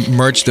of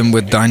merged them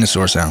with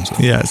dinosaur sounds.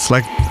 Yeah, it's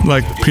like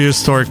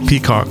prehistoric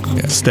peacock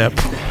step.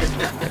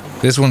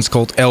 This one's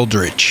called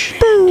Eldritch.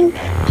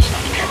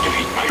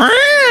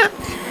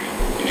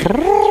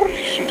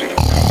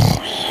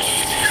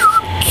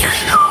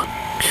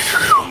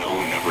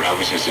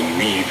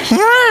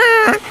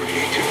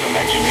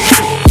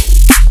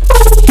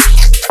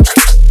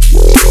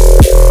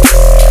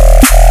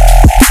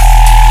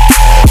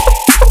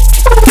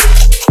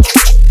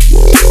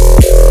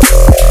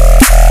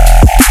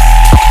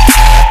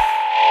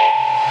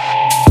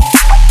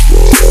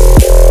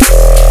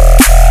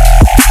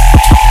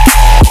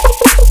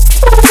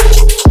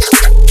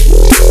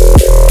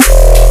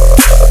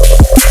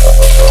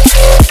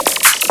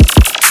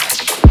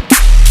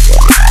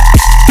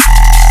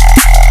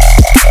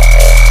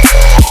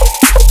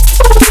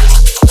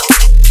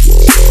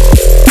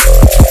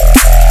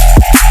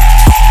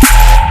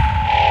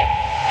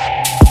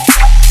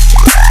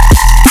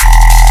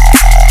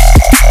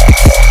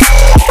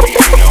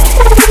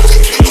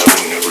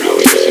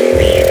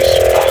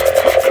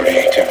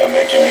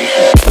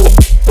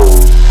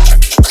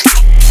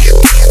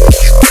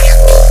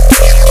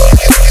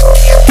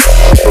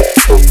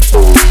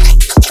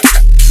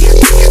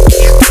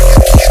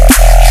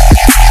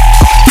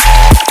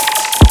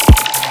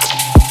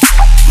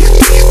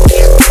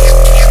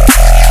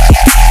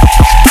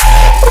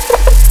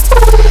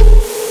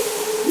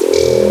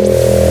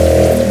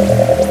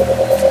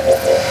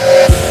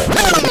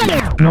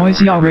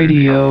 Noisia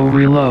Radio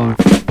Reload.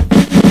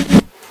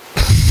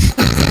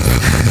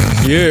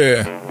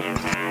 Yeah.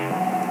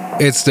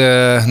 It's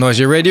the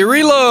Noisia Radio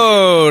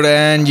Reload,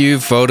 and you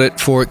voted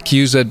for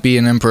QZB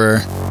and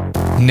Emperor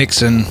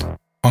Nixon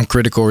on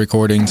Critical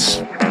Recordings.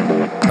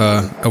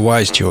 A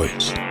wise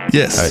choice.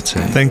 Yes. I'd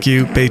say. Thank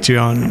you,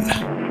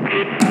 Patreon.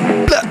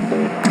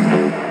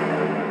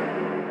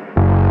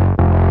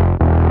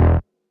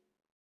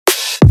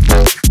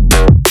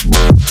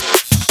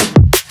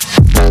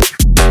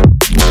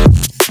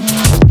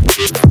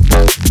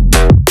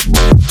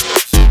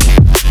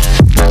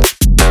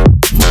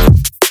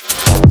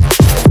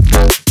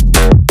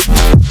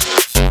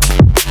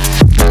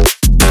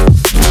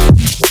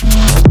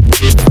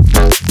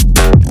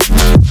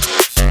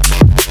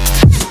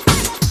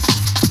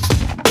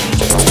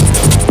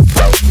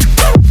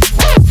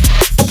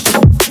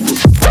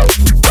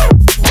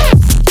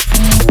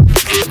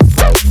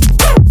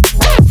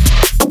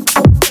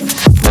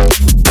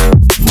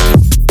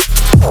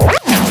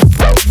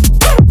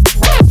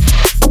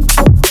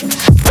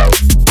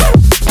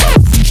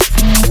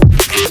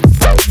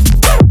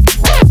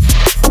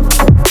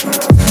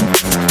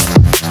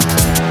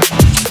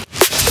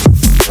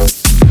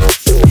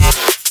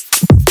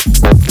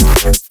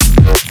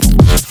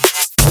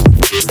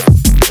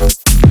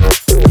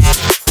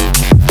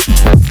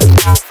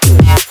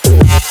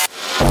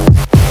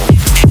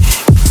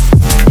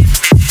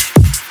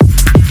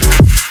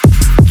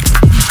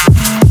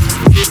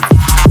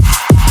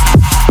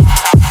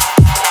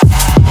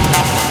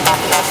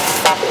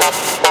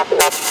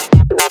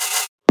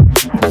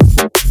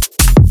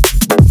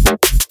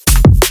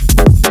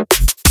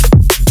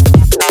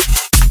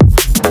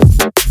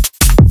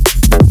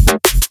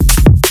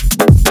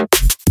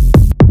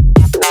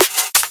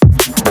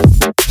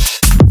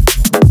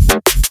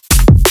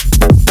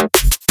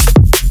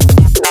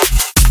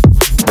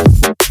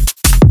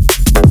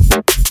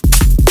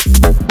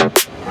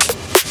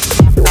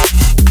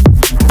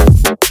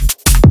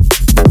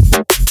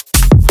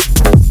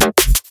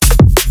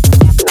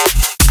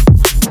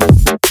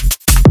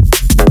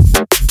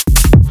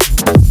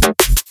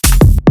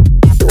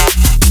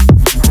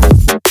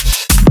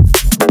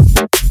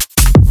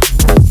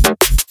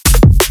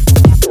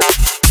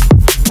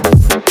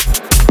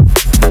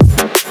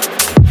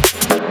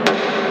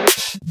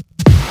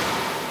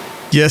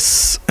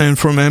 Yes, and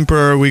from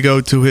Emperor we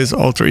go to his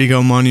alter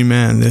ego Money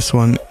Man. This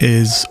one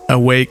is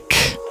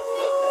Awake.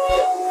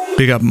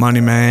 Big up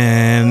Money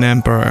Man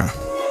Emperor.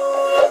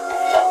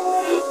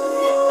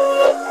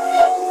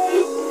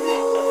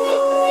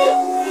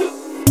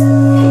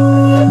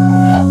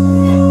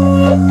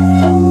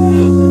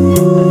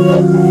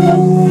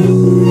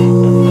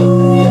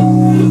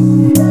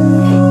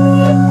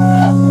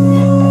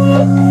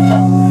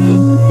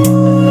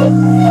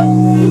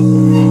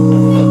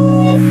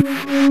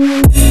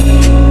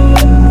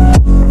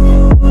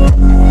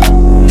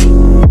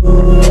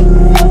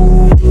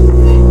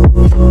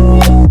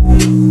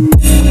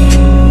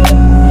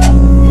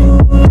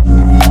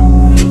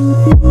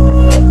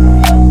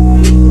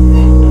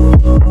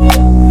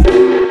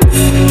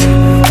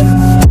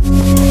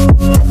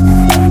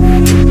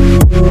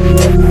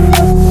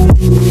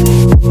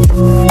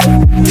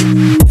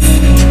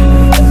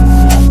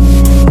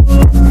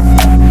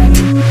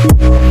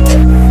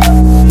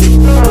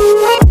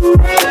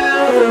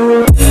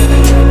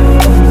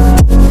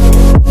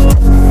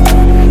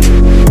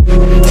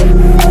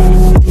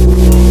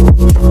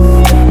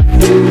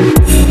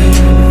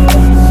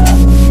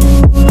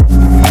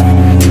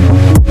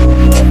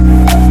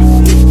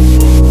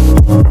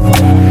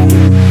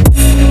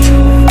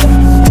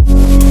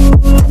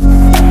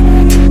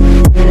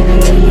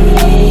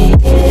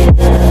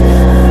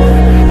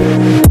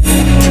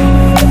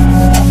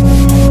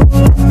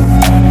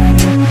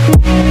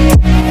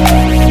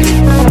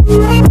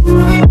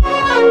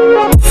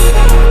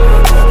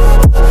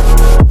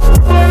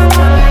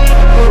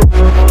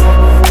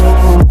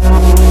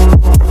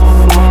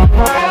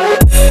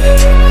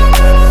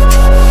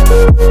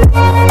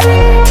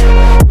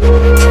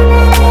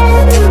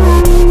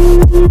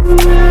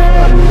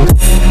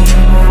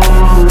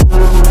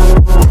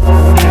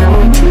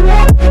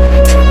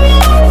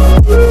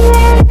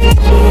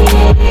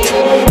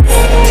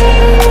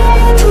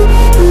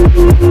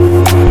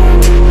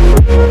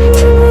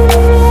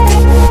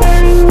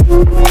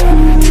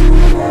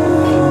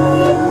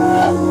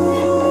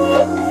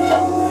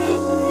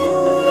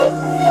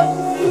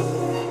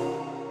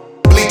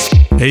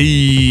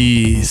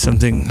 Hey,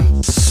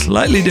 something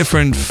slightly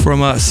different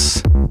from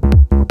us.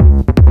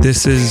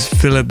 This is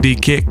Philip D.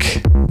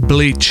 Kick,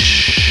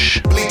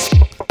 Bleach.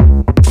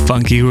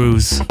 Funky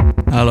grooves.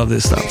 I love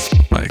this stuff.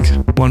 Like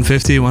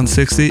 150,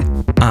 160,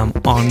 I'm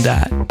on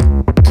that.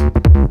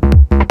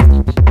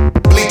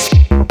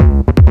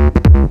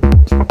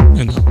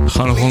 En dan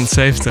gewoon nog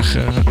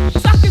 170.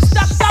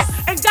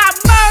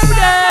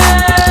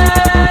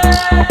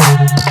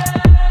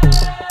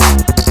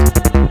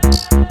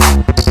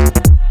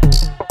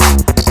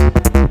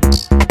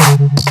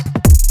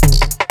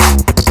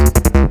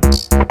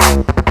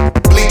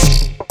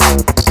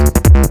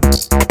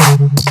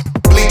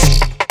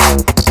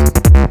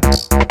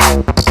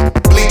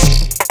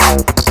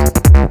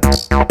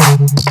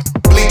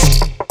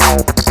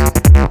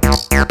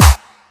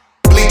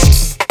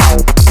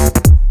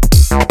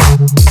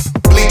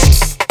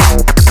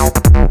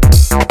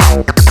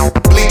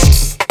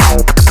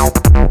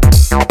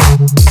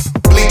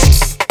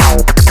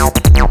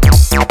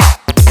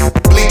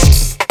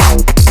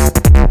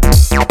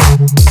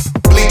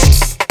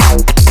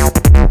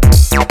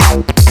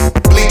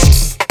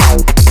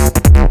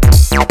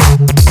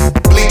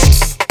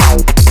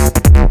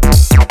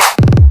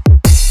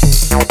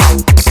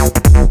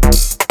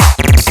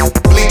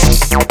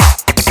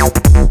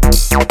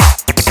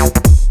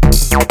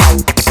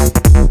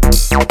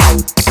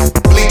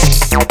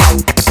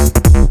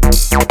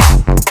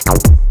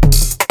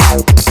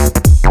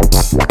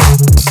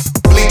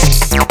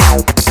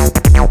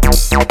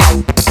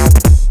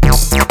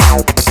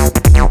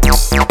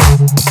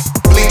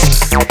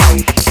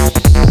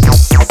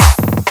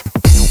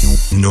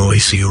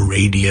 Noisia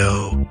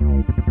Radio.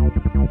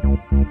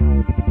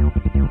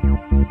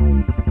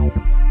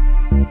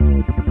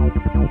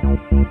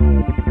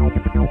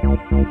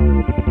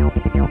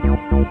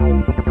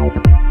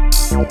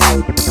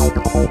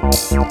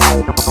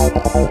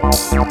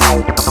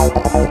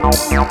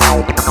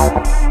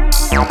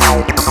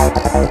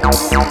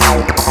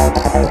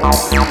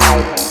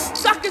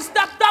 Suckers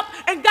stepped up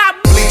and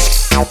got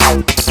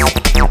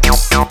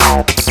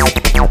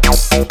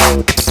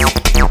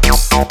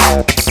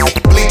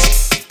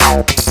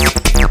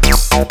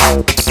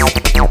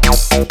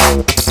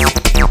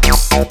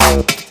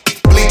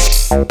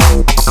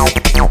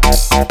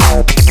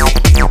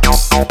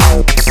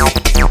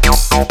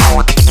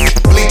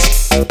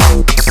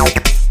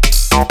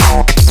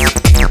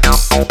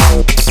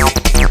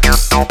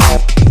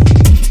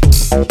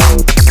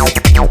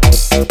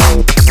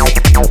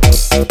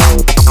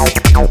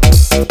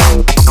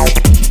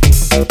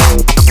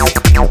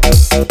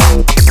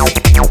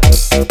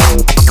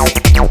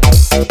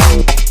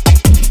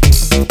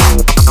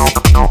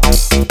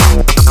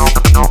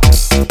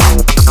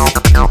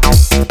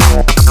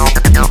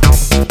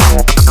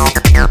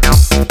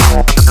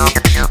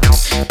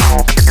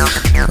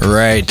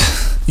Right.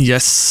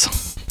 Yes.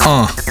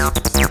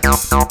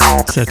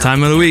 It's that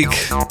time of the week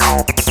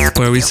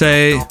where we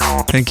say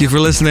thank you for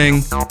listening,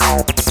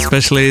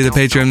 especially the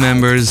Patreon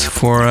members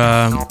for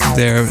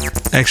their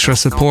extra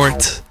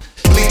support.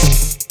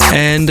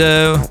 And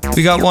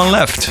we got one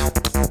left.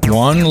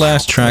 One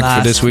last track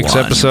for this week's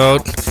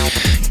episode.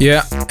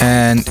 Yeah,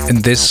 and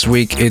this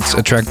week it's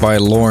a track by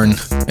Lorne.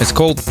 It's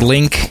called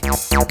Blink.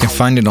 You can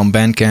find it on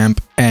Bandcamp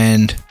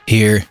and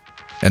here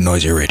at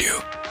Noisia Radio.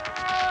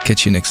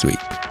 Catch you next week.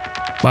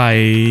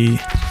 Bye.